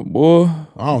Percocet, but boy,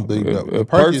 I don't think that. The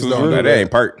Perks Perkies was don't real. do that that.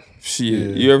 ain't perk?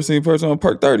 shit. You ever seen a person on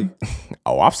Perk 30?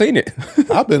 Oh, I've seen it.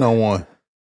 I've been on one.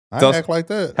 I So- ain't act like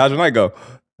that. How'd your night go?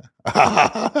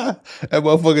 That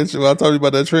motherfucking shit. I told you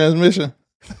about that transmission.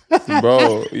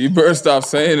 Bro, you better stop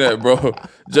saying that, bro.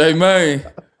 J Main.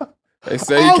 They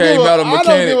say I he don't came give a- out a mechanic.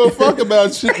 I don't give a fuck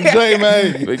about shit, J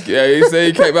May. Yeah, he say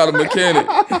he came out a mechanic.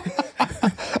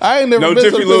 I ain't never No been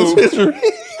Jiffy to Lube. this history.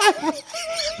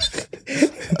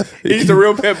 He's the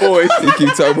real pet boy. He keep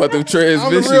talking about them I'm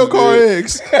transmissions. the real car man.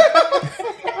 X.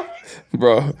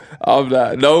 Bro, I'm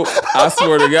not. Nope. I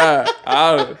swear to God.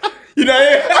 You know,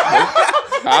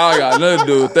 I don't got nothing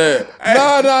to do with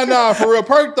that. Nah. For real,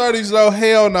 Perk 30s though,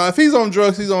 hell no. If he's on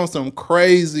drugs, he's on some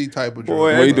crazy type of drugs.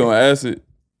 Boy, What you doing, acid?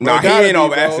 nah, he gotta ain't be,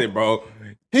 off bro. acid, bro.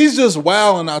 He's just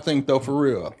wilding, I think, though, for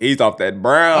real. He's off that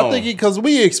brown. I think because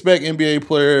we expect NBA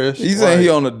players. You saying he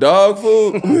on the dog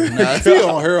food? Nah, if he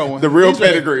on heroin. The real DJ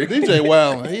pedigree. DJ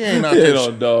Wildin'. He ain't out He there. ain't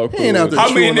on dog He food. ain't out there.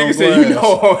 How many chewing on niggas say you glass.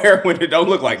 know on heroin that don't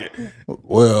look like it?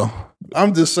 Well,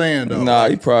 I'm just saying though. Nah,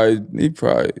 he probably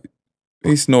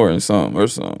he's snoring something or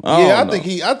something. I don't know.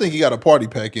 think he got a party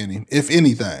pack in him, if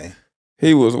anything.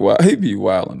 He was wild. He be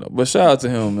wilding though. But shout out to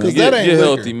him, man. 'Cause Get, that ain't get liquor.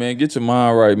 healthy, man. Get your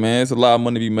mind right, man. It's a lot of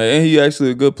money to be made, and he actually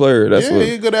a good player. That's yeah, what.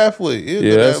 he's a good athlete. He a Yeah,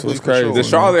 good that's athlete what's for crazy. sure, The man.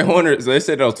 Charlotte Hornets, they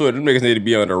said on Twitter, them niggas need to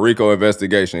be under RICO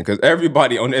investigation because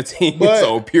everybody on that team But is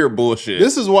so pure bullshit.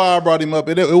 This is why I brought him up.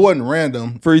 It wasn't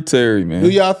random. Free Terry, man. Do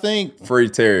y'all think Free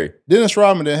Terry. Dennis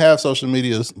Rodman didn't have social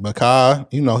media, but Kai,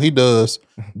 he does.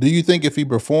 Do you think if he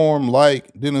performed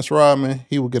like Dennis Rodman,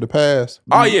 he would get a pass?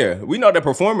 Oh, yeah. We know that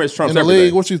performance trumps In the everything.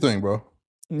 league, what you think, bro?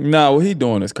 Nah, what he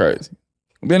doing is crazy.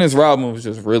 Dennis Rodman was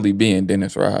just really being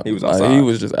Dennis Rodman. He was Like, outside. he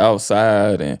was just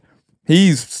outside, and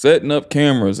he's setting up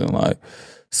cameras and like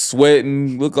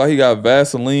sweating. Look like he got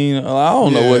Vaseline. I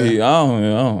don't know what he. I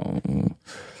don't.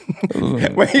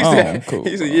 When he said, cool.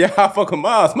 he said, yeah, I fuck with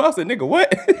Miles. Miles said, nigga,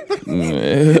 what?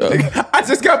 Yeah. I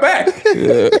just got back.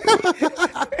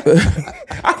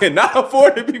 I cannot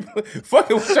afford to be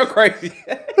fucking with your crazy.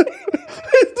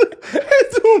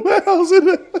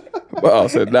 Well, I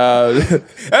said, nah.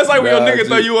 That's like when your Nah, nigga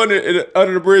throw you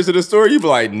under the bridge of the store, you be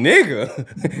like, nigga,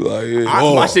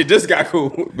 Like, my shit just got cool.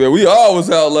 man, we all was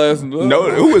out last night. No,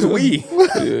 who was we?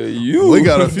 Yeah, you. We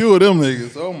got a few of them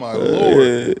niggas. Oh my lord!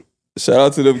 Yeah. Shout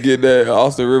out to them getting that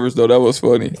Austin Rivers though. That was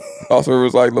funny. Austin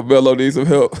Rivers like LaMelo needs some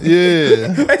help. Yeah,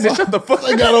 They said, shut the fuck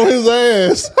they up. got on his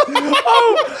ass.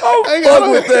 Oh, got fuck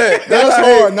on- with that. That's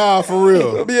hard, nah, for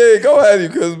real. Yeah, go ahead, you,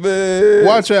 cause man.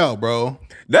 Watch out, bro.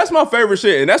 That's my favorite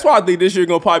shit. And that's why I think this year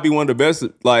gonna probably be one of the best,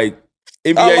 like,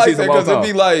 NBA I like season that of all because it time.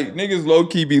 be like niggas low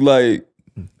key be like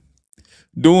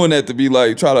doing that to be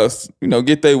like try to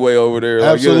get their way over there,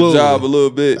 like get a Absolutely. job a little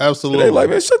bit. Absolutely. They like,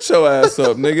 man, shut your ass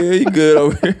up, nigga. He good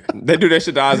over here. They do that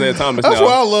shit to Isaiah Thomas That's now.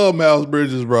 why I love Miles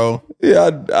Bridges, bro. Yeah,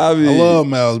 I mean, I love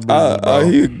Miles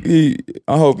Bridges, bro.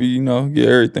 I hope he get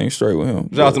everything straight with him.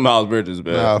 Shout out to Miles Bridges,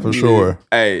 man. Nah, for sure.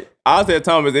 Hey, Isaiah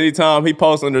Thomas, anytime he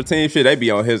posts on their team shit, they be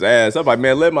on his ass. I'm like,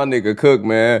 man, let my nigga cook,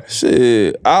 man.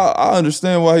 Shit, I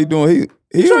understand why he doing.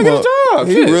 He trying to get a job,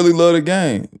 He shit. really love the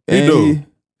game. He do.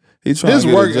 He trying His to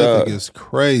get work a job. ethic is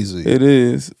crazy. It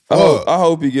is. I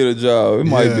hope he get a job. It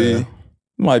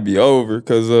might be over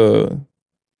because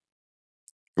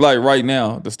like right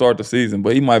now to start the season,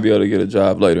 but he might be able to get a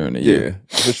job later in the year.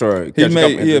 Yeah, for sure. He Catch a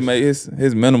couple may inches.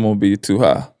 his minimum be too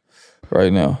high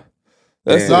right now.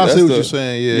 Yeah. No, I see what you're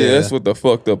saying, yeah. that's what the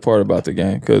fucked up part about the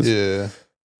game because Yeah.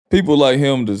 people like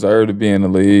him deserve to be in the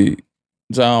league.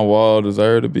 John Wall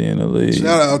deserve to be in the league.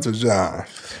 Shout out to John.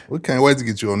 We can't wait to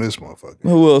get you on this motherfucker.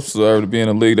 Who else deserve to be in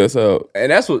the league that's out?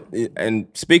 And that's what, and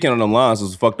speaking on them lines,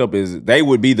 what's fucked up is they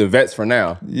would be the vets for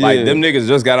now. Like, Yeah. them niggas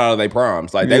just got out of their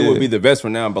primes. Like, they Yeah. would be the vets for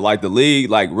now, but like the league,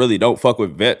 like, really don't fuck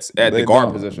with vets at the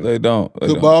guard position. They don't. They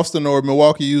Could don't. Boston or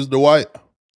Milwaukee use Dwight?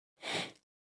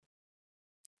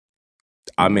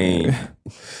 I mean,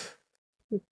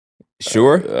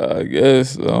 sure. I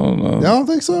guess. I don't know. Y'all don't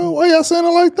think so? Why y'all saying it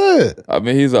like that? I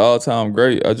mean, he's an all-time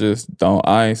great. I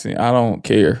don't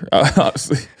care.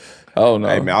 Honestly. I don't know.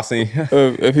 Hey, man, I seen.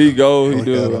 if he goes, he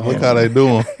do. Look how they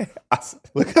doing.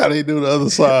 Look how they do the other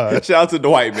side. Shout out to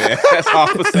Dwight, man. That's all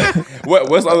I'm saying.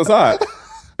 What's the other side?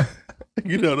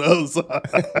 You know the other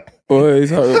side. Boy,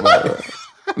 he's hurt about that.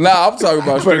 Nah, I'm talking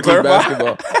about strictly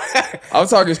basketball. I'm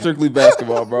talking strictly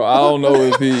basketball, bro. I don't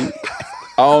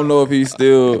know if he's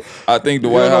still. I think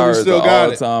Dwight Howard is an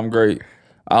all-time great.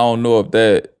 I don't know if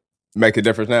that make a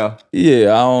difference now.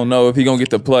 Yeah, I don't know if he gonna get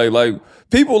to play. Like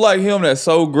people like him that's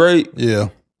so great. Yeah,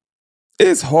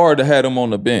 it's hard to have him on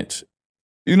the bench.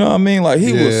 You know what I mean? Like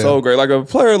he was so great. Like a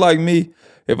player like me,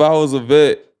 if I was a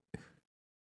vet,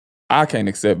 I can't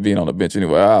accept being on the bench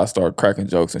anyway. I'll start cracking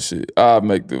jokes and shit. I'll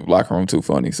make the locker room too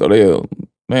funny. So they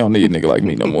don't need a nigga like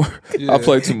me no more. I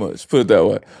play too much, put it that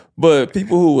way. But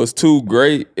people who was too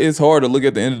great, it's hard to look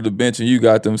at the end of the bench and you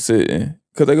got them sitting.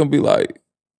 Because they're going to be like,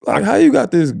 how you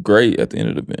got this great at the end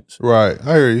of the bench? Right,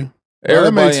 I hear you.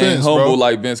 Everybody ain't humble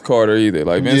like Vince Carter either.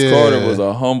 Like Vince Carter was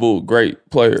a humble,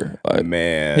 great player. Like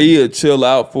man, he'd chill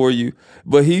out for you,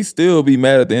 but he still be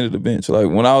mad at the end of the bench. Like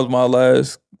when I was my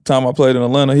last time I played in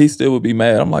Atlanta, he still would be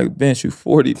mad. I'm like, Vince, you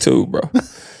 42, bro.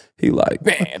 He like,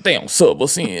 man, they don't sub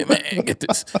us in, man. Get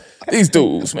this, these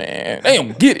dudes, man, they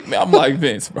don't get it, man. I'm like,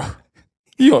 Vince, bro,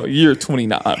 you're year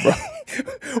 29, bro.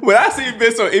 When I see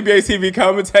Vince on NBA TV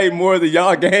commentate more than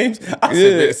y'all games, I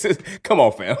said, Vince, come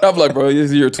on, fam. I'm like, bro,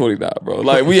 it's year 29, bro.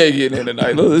 Like, we ain't getting in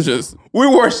tonight. It's just... We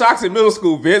wore socks in middle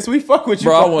school, Vince. We fuck with you.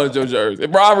 Bro, I wanted your jersey.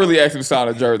 Bro, I really asked him to sign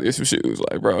a jersey and some shoes.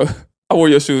 Like, bro, I wore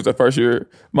your shoes that first year.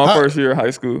 First year of high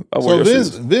school. I wore your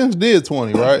shoes. Vince did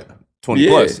 20, right? 20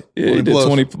 plus. Yeah, he did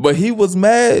 20. But he was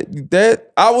mad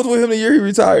that I was with him the year he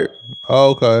retired. Oh,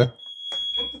 okay.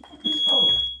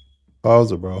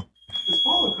 Pause it, bro.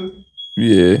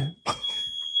 Yeah.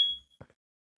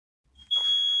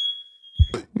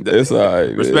 That's all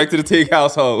right. Respect to the Teague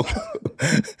household.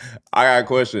 I got a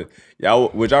question.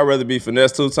 Y'all, would y'all rather be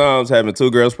finessed 2 times, having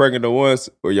 2 girls pregnant at once,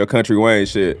 or your Country Wayne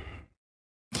shit?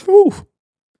 Whew.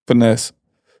 Finesse.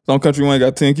 Some Country Wayne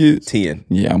got 10 kids? 10.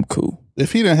 Yeah, I'm cool.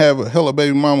 If he didn't have a hella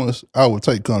baby mamas, I would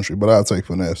take Country, but I'll take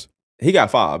Finesse. He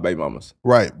got 5 baby mamas.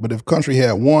 Right, but if Country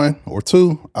had 1 or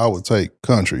 2, I would take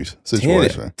Country's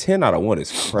situation. 10 out of 1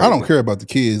 is crazy. I don't care about the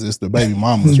kids. It's the baby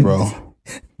mamas, bro.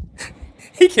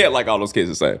 He can't like all those kids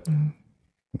the same.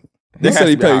 They said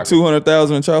he paid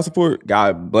 $200,000 in child support.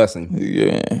 God bless him.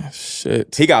 Yeah,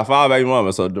 shit. He got 5 baby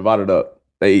mamas, so divide it up.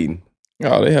 They eating.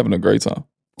 Oh, they having a great time.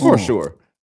 For sure.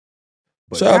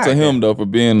 But shout out to him, though, for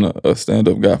being a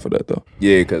stand-up guy for that, though.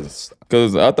 Yeah, because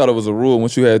I thought it was a rule.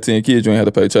 Once you had 10 kids, you ain't have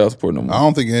to pay child support no more. I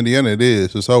don't think in Indiana it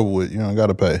is. It's over with. You don't got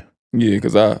to pay. Yeah,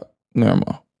 because never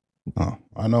mind. Oh,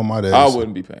 I know my dad. I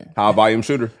wouldn't be paying. High volume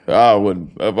shooter? I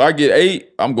wouldn't. If I get 8,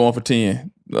 I'm going for 10.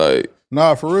 Like,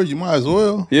 nah, for real, you might as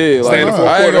well. Yeah, like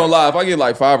I ain't gonna lie. If I get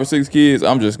like 5 or 6 kids,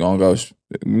 I'm just gonna go.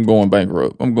 I'm going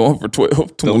bankrupt. I'm going for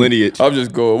 12. 20. The lineage. I'm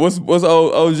just going. What's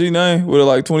OG name? With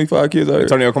like 25 kids out here?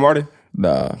 Antonio Cromartie?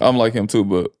 Nah, I'm like him too.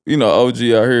 But you know, OG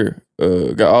out here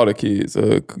got all the kids.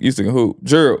 Used to hoop.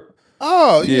 Gerald.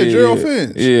 Oh yeah, Gerald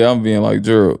Finch. Yeah, I'm being like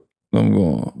Gerald. I'm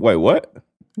going. Wait, what?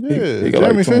 Yeah, he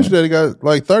Jeremy like Finch daddy got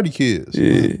like 30 kids.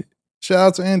 Yeah. Shout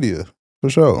out to India for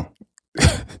sure.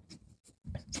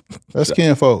 That's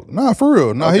kinfolk. Nah, for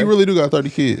real. Nah, he really do got 30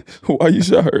 kids. Why you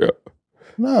shout her out?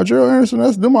 Nah, Gerald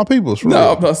Anderson, them my peoples. For real.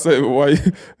 I'm not saying why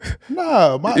you.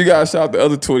 Nah, you gotta shout the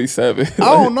other 27. I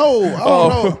don't know.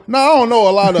 I don't know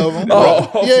a lot of them.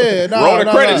 Yeah, roll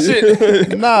the credit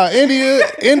shit. Nah,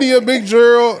 India, Big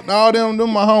Gerald, all them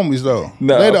my homies though.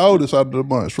 They the oldest out of the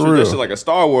bunch. For real. That shit like a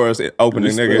Star Wars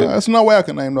opening, nigga. There's no way I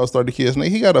can name those 30 kids. Nigga,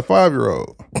 he got a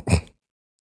 5-year-old.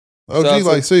 OG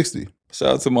like 60. Shout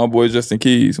out to my boy Justin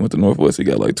Keys. Went to Northwest. He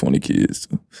got like 20 kids.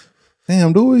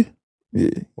 Damn, do we?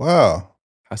 Yeah. Wow.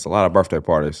 That's a lot of birthday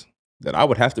parties that I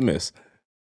would have to miss.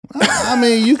 I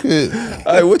mean, you could.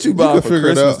 Hey, what you buying for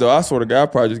Christmas, though? I swear to God,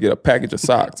 I'd probably just get a package of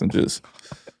socks and just.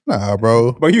 Nah,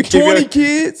 bro. But you 20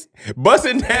 kids?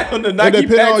 Busting down the Nike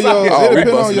pack sockets. It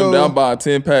depends on your. I'm buying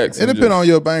 10 packs. It depends on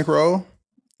your bankroll.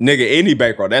 Nigga, any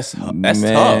bankroll. That's man,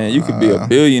 tough. You could be a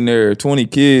billionaire, 20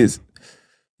 kids.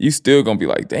 You still gonna be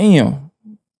like, damn.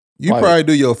 You probably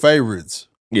do your favorites.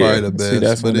 Yeah. Probably the best. See,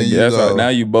 that's but when then that's right. Now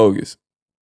you bogus.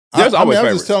 There's always I'm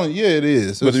favorites. just telling you, yeah, it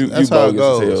is. But That's how it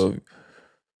goes.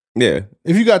 Yeah.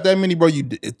 If you got that many, bro,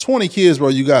 20 kids, bro,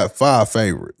 you got 5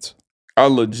 favorites. I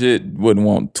legit wouldn't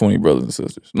want 20 brothers and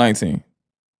sisters. 19.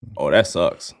 Oh, that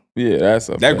sucks. Yeah, that's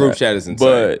a that group chat is insane.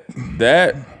 But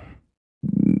that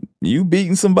you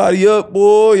beating somebody up,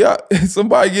 boy.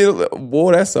 Somebody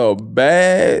boy, that's a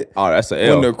bad. Oh, that's an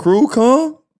L. When the crew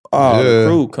come, the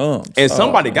crew comes. And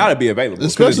somebody got to be available.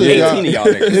 Especially if 18 of y'all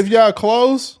niggas. If y'all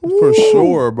close, for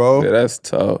sure, bro. Yeah, that's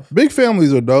tough. Big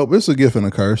families are dope. It's a gift and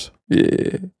a curse.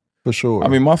 Yeah. For sure. I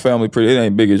mean, my family it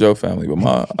ain't big as your family,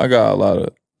 but I got a lot of,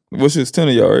 which is 10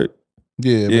 of y'all, right?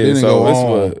 Yeah, but then so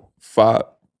it's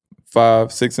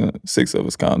what, six of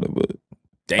us kind of, but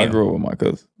damn. I grew up with my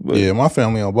cousins. Yeah, my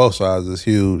family on both sides is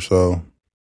huge, so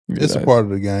it's a part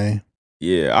of the game.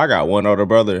 Yeah, I got one older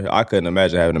brother. I couldn't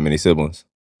imagine having that many siblings.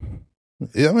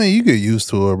 Yeah, I mean, you get used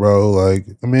to it, bro. Like,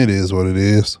 I mean, it is what it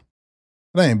is.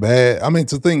 It ain't bad. I mean,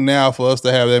 to think now for us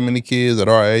to have that many kids at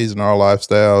our age and our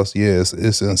lifestyles, yes,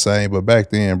 it's insane. But back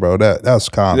then, bro, that's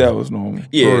common. That was normal.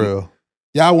 Yeah. For real.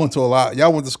 Y'all went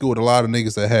to school with a lot of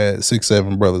niggas that had 6,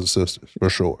 7 brothers and sisters, for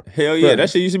sure. Hell yeah, that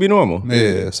shit used to be normal.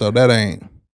 Yeah, so that ain't.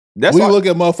 That's we why, look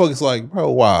at motherfuckers like, bro,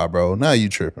 why, bro? Now you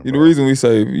tripping. The reason we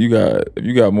say if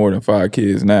you got more than 5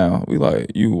 kids now, we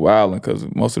like you wilding because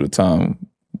most of the time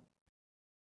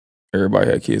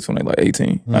everybody had kids when they like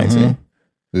 18, 19.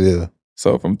 Yeah.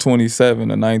 So from 27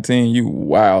 to 19, you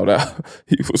wild out.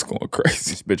 You was going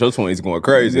crazy. Bitch, your 20s going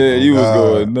crazy. Yeah, you was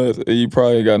going nuts. And you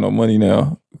probably ain't got no money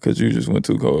now because you just went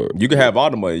too hard. You can have all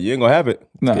the money. You ain't gonna have it.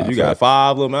 Nah, you got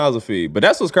 5 little mouths to feed. But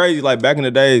that's what's crazy. Like back in the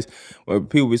days when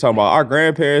people be talking about our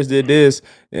grandparents did this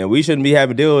and we shouldn't be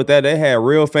having to deal with that. They had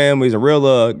real families and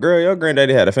real girl, your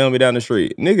granddaddy had a family down the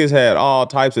street. Niggas had all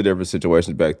types of different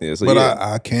situations back then. So but yeah.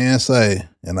 I can say,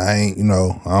 and I ain't, I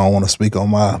don't want to speak on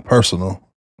my personal.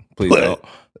 Please don't.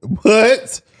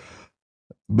 But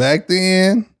back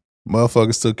then,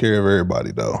 motherfuckers took care of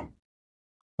everybody though.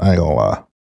 I ain't gonna lie.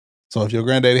 So if your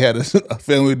granddaddy had a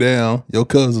family down, your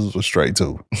cousins were straight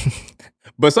too.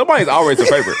 But somebody's always a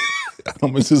favorite.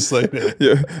 I'm gonna just say that.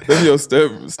 Yeah, them your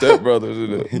step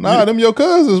brothers. Nah, them your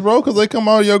cousins, bro, because they come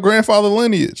out of your grandfather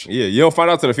lineage. Yeah, you don't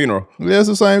find out to the funeral. Yeah, it's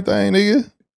the same thing,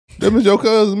 nigga. Them is your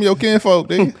cousins, them your kinfolk,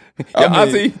 nigga.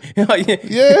 Auntie. Yeah.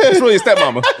 It's really a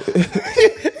stepmama.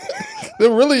 They're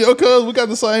really your cousins. We got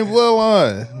the same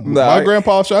bloodline. My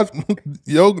grandpa shot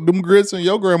them grits and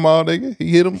your grandma, nigga.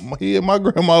 He hit my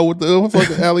grandma with the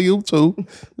fucking alley-oop too.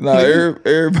 Nah,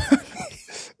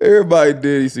 everybody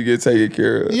did used to get taken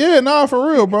care of. Yeah, nah,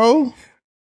 for real, bro.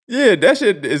 Yeah, that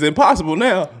shit is impossible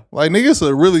now. Like, nigga, it's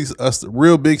a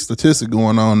real big statistic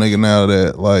going on, nigga, now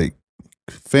that, like,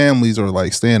 families are,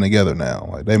 like, staying together now.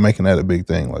 Like, they making that a big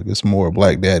thing. Like, it's more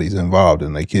black daddies involved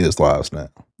in their kids' lives now.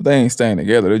 They ain't staying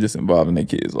together. They're just involved in their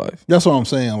kids' life. That's what I'm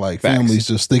saying. Like, families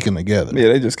just sticking together. Yeah,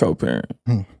 they just co-parent.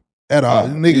 At all.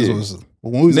 Niggas was...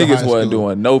 When we was in high school, wasn't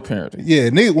doing no parenting. Yeah,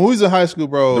 nigga, when we was in high school,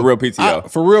 bro. The real PTO.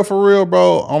 For real,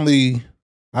 bro, only...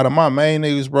 Out of my main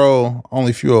niggas, bro,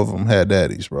 only few of them had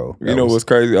daddies, bro. You know what's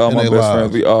crazy? All my best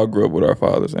friends, we all grew up with our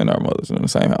fathers and our mothers in the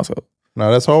same household. No,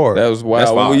 that's hard. That was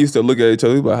wild. When we used to look at each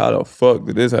other, we be like, how the fuck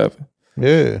did this happen?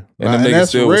 Yeah. And them niggas that's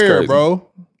still rare, was crazy. Bro.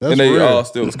 That's and they rare. all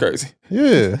still was crazy.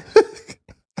 Yeah.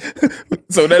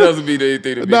 So that doesn't mean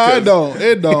anything to me. No, it don't.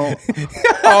 It don't.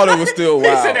 All of them was still wild.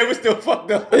 They said they was still fucked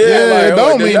up. Yeah, it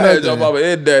don't mean y'all had nothing. your mama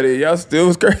and daddy. Y'all still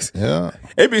was crazy. Yeah.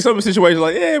 It'd be some situations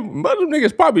like, yeah, but them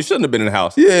niggas probably shouldn't have been in the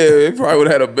house. Yeah, it probably would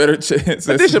have had a better chance.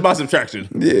 Addition by subtraction.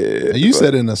 Yeah. And you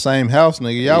said in the same house,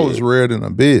 nigga. Y'all was reared in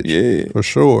a bitch. Yeah. For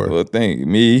sure. Well, think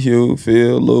me, Hugh,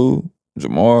 Phil, Lou,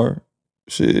 Jamar,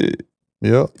 shit.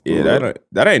 Yep. Yeah,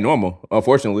 that ain't normal,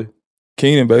 unfortunately.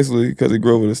 Keenan, basically, because he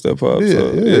grew up with his step-up. Yeah,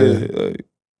 so, yeah. like,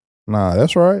 nah,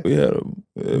 that's right. we had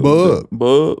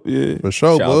Bub, yeah. For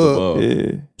sure, Shout out to Bub. Bub.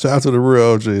 Yeah. Shout out to the real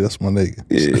OG. That's my nigga.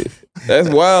 Yeah. That's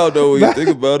wild, though, when you think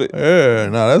about it. Yeah,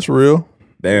 nah, that's real.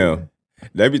 Damn.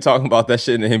 They be talking about that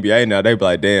shit in the NBA now. They be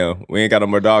like, damn, we ain't got no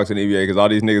more dogs in the NBA because all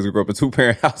these niggas grew up in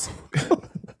 2-parent houses.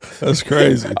 That's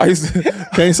crazy. I used to,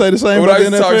 Can't say the same when about I the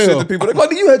used to talk shit to NFL. people, they're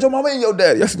like, you had your mama and your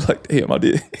daddy. I used to be like, damn, I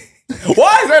did.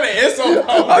 Why is that an insult?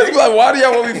 I used to be like, why do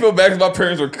y'all want me to feel bad because my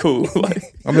parents were cool? Like,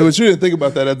 I mean, but you didn't think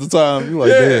about that at the time. You like,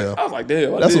 yeah. damn. I was like,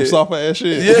 damn, That's some soft ass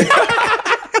shit. Yeah.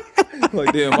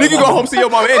 Like, damn. Nigga go home see your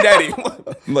mom and daddy.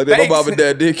 I'm like, damn, my mom and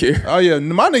dad did care. Oh yeah,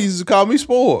 my niggas used to call me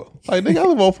spoiled. Like, nigga, I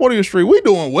live on 40th Street. We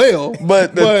doing well,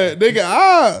 But nigga,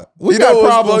 we you got know what's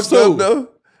problems fucked too. up, though?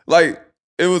 Like,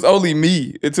 it was only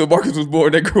me until Marcus was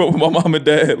born that grew up with my mom and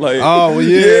dad. Like, Oh,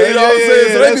 yeah, you know what I'm saying?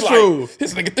 So they that's be true. like,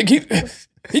 this nigga think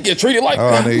he get treated like Oh,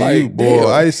 that. nigga, Like, you boy. damn.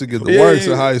 I used to get the Yeah, worst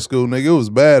yeah. in high school, nigga. It was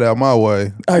bad out my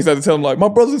way. I used to have to tell him, like, my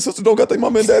brothers and sisters don't got their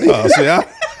mama and daddy. See, I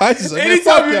used to say, man, Anytime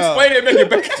fuck you y'all. explain it, make it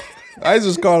better. I used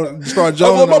to start I was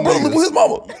joning like, my on brother live with niggas. his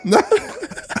mama.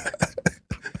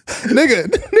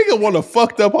 Nigga want a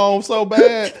fucked up home so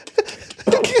bad.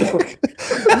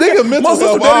 Nigga My mental sister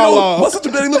health daddy all my off.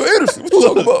 sister daddy live in Anderson. What you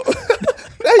talking about?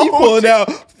 Now you pulling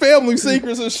out family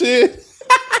secrets and shit.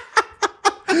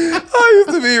 I used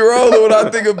to be rolling when I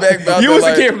think back about You that, was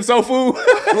a kid from Soul Food.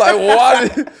 Like, why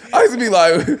did I used to be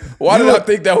like, why did I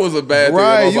think that was a bad thing?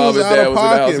 Right, That you my was mom and out dad of was in the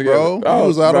house pocket, together? bro. Oh, You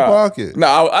was out of pocket.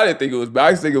 No, I didn't think it was bad.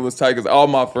 I just think it was tight because all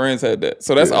my friends had that.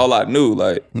 So that's all I knew.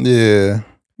 Like, Yeah.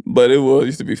 but it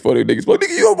used to be funny. Niggas like,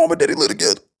 nigga, your mom and daddy live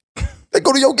together. They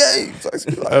go to your games. I used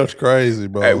to be like, That's crazy,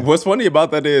 bro. Hey, what's funny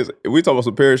about that is we talk about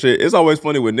some parent shit. It's always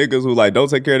funny when niggas who like don't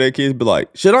take care of their kids be like,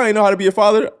 shit, I ain't know how to be a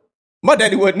father. My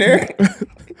daddy wasn't there.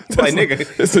 It's like, nigga,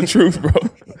 it's the truth, bro.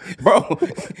 Bro,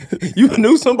 you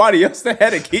knew somebody else that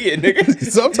had a kid, nigga.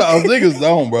 Sometimes niggas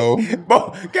don't, bro.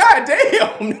 Bro,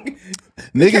 goddamn,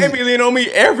 nigga. Can't be leaning on me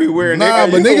everywhere, Nah,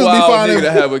 nigga. but It's a niggas be wild finding nigga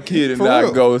to have a kid and For not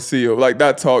real. go see him, like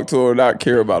not talk to him, not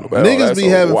care about him. Niggas be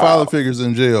having father figures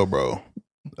in jail, bro.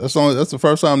 That's the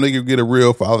first time nigga get a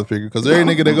real father figure. Because every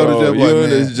nigga that go to jail, you like, in man.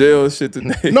 this jail shit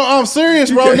today. No, I'm serious,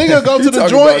 bro. Nigga go to the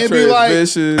joint and be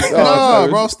like, nah,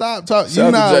 bro, stop talking.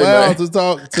 You're not allowed to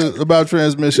talk about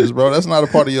transmissions, bro. That's not a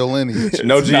part of your lineage.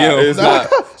 No GM. It's not.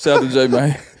 Shout out to J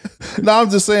Man. No, I'm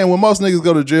just saying, when most niggas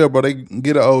go to jail, bro, they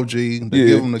get an OG, they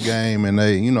give them the game, and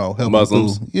they, help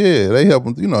Muslims. them through. Yeah, they help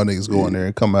them. Niggas go in there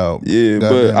and come out. Yeah, but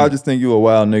Goddamn. I just think you a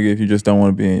wild nigga if you just don't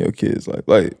want to be in your kids.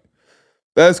 Like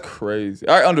that's crazy.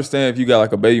 I understand if you got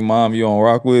like a baby mom you don't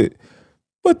rock with,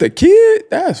 but the kid,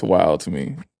 that's wild to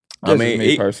me. That's just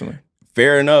me personally.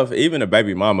 Fair enough. Even a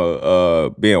baby mama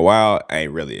being wild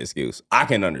ain't really an excuse. I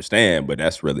can understand, but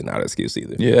that's really not an excuse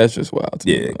either. Yeah, that's just wild to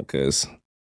me. Yeah, because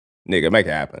nigga, make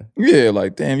it happen. Yeah,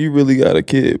 like damn, you really got a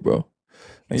kid, bro.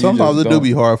 And Sometimes you it just do don't.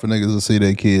 be hard for niggas to see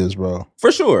their kids, bro.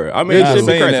 For sure. I mean, Not shit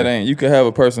be saying crazy. that ain't. You could have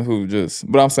a person who just,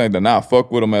 but I'm saying to not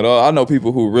fuck with them at all. I know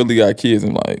people who really got kids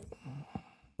and like,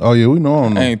 Oh yeah, we know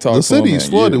them. I ain't talked The to them city's in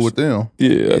flooded years. with them.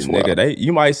 yeah, that's Nigga, wild.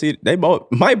 you might see they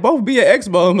might both be an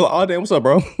expo and be like, oh damn, what's up,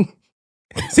 bro?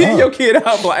 Seeing your kid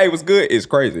out, like, hey, what's good? It's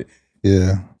crazy.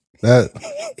 Yeah, that.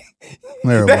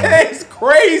 Never mind. That's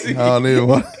crazy. I don't even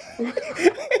want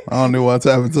to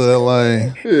tap into that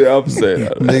lane. Yeah, I'm saying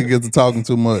that. Nigga get to talking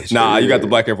too much. Nah, you got the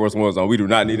Black Air Force Ones on. We do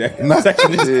not need that.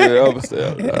 Yeah, I'm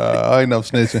saying that. I ain't no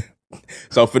snitching.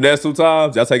 So finesse 2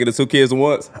 times. Y'all taking the 2 kids at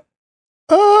once?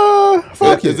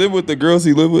 Fuck Is it. it with the girls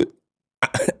he live with?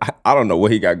 I don't know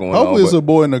what he got going Hopefully on. it's a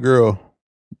boy and a girl.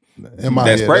 In my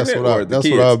That's head, pregnant or the that's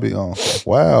kids? what I'll be on.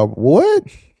 Wow, what?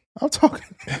 I'm talking.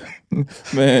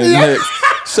 Man, next.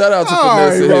 Shout out to All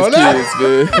Finesse right, and bro. his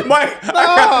kids, man. Mike,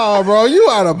 Nah, bro, you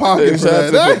out of pocket Hey, for shout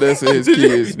out that. to Finesse and his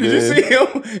kids, did you man. see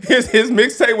him? His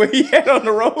mixtape where he had on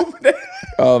the road?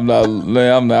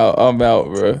 I'm out,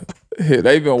 bro. Yeah,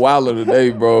 they been wilding today,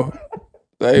 bro.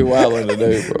 They wilding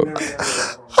today, bro.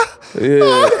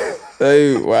 Yeah,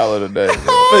 they wilding today,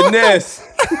 bro. Finesse.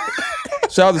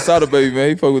 Shout out to Sada Baby, man.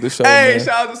 He fuck with the show, Hey, man.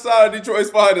 shout out to Side Detroit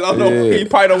Spiders. I don't know. Yeah. He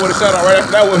probably don't want to shout out right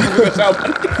after that one. We gonna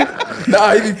shout.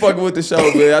 Nah, he be fucking with the show,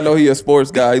 man. I know he a sports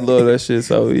guy. He love that shit,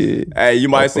 so yeah. Hey, you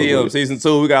might I see fuck him with it. season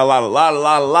 2. We got a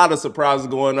lot of surprises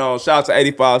going on. Shout out to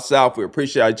 85 South. We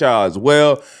appreciate y'all as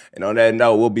well. And on that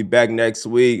note, we'll be back next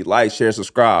week. Like, share,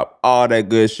 subscribe, all that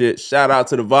good shit. Shout out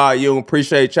to the Volume.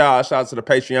 Appreciate y'all. Shout out to the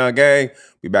Patreon gang.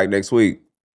 Be back next week.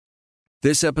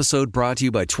 This episode brought to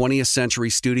you by 20th Century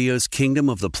Studios' Kingdom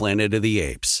of the Planet of the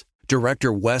Apes.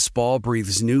 Director Wes Ball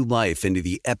breathes new life into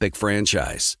the epic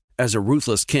franchise. As a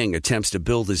ruthless king attempts to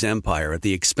build his empire at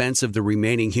the expense of the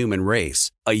remaining human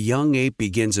race, a young ape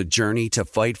begins a journey to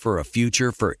fight for a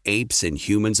future for apes and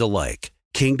humans alike.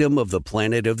 Kingdom of the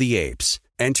Planet of the Apes.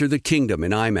 Enter the kingdom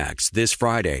in IMAX this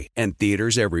Friday and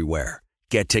theaters everywhere.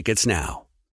 Get tickets now.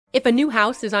 If a new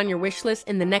house is on your wish list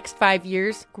in the next 5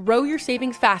 years, grow your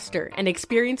savings faster and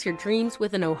experience your dreams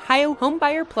with an Ohio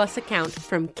Homebuyer Plus account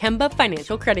from Kemba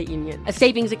Financial Credit Union. A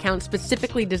savings account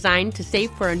specifically designed to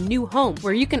save for a new home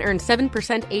where you can earn 7%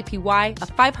 APY,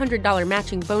 a $500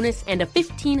 matching bonus, and a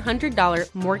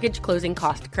 $1,500 mortgage closing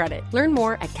cost credit. Learn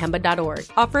more at Kemba.org.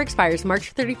 Offer expires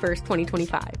March 31st,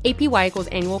 2025. APY equals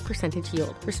annual percentage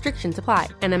yield. Restrictions apply.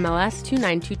 NMLS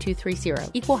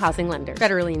 292230. Equal housing lender.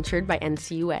 Federally insured by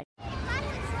NCUA.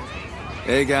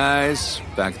 Hey guys,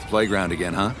 back at the playground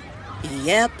again, huh?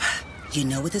 Yep. You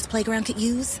know what this playground could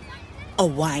use? A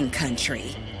wine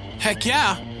country. Heck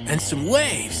yeah, and some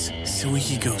waves so we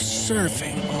could go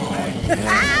surfing. Oh,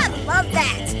 Ah, love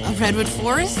that. A redwood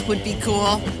forest would be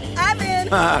cool. I'm in.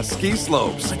 Ah, ski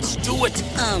slopes. let's do it.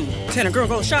 Can a girl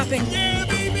go shopping? Yeah,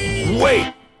 baby.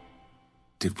 Wait!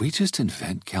 Did we just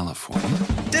invent California?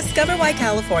 Discover why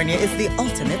California is the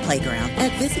ultimate playground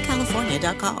at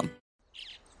visitcalifornia.com.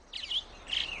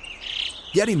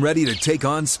 Getting ready to take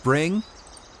on spring?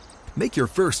 Make your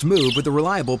first move with the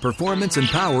reliable performance and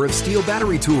power of Steel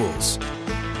battery tools.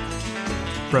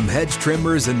 From hedge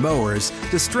trimmers and mowers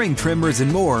to string trimmers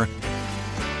and more,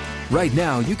 right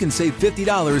now you can save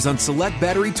 $50 on select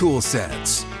battery tool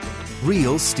sets.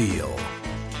 Real STIHL.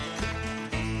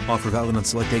 Offer valid on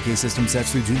select AK system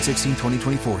sets through June 16,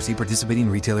 2024. See participating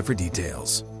retailer for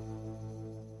details.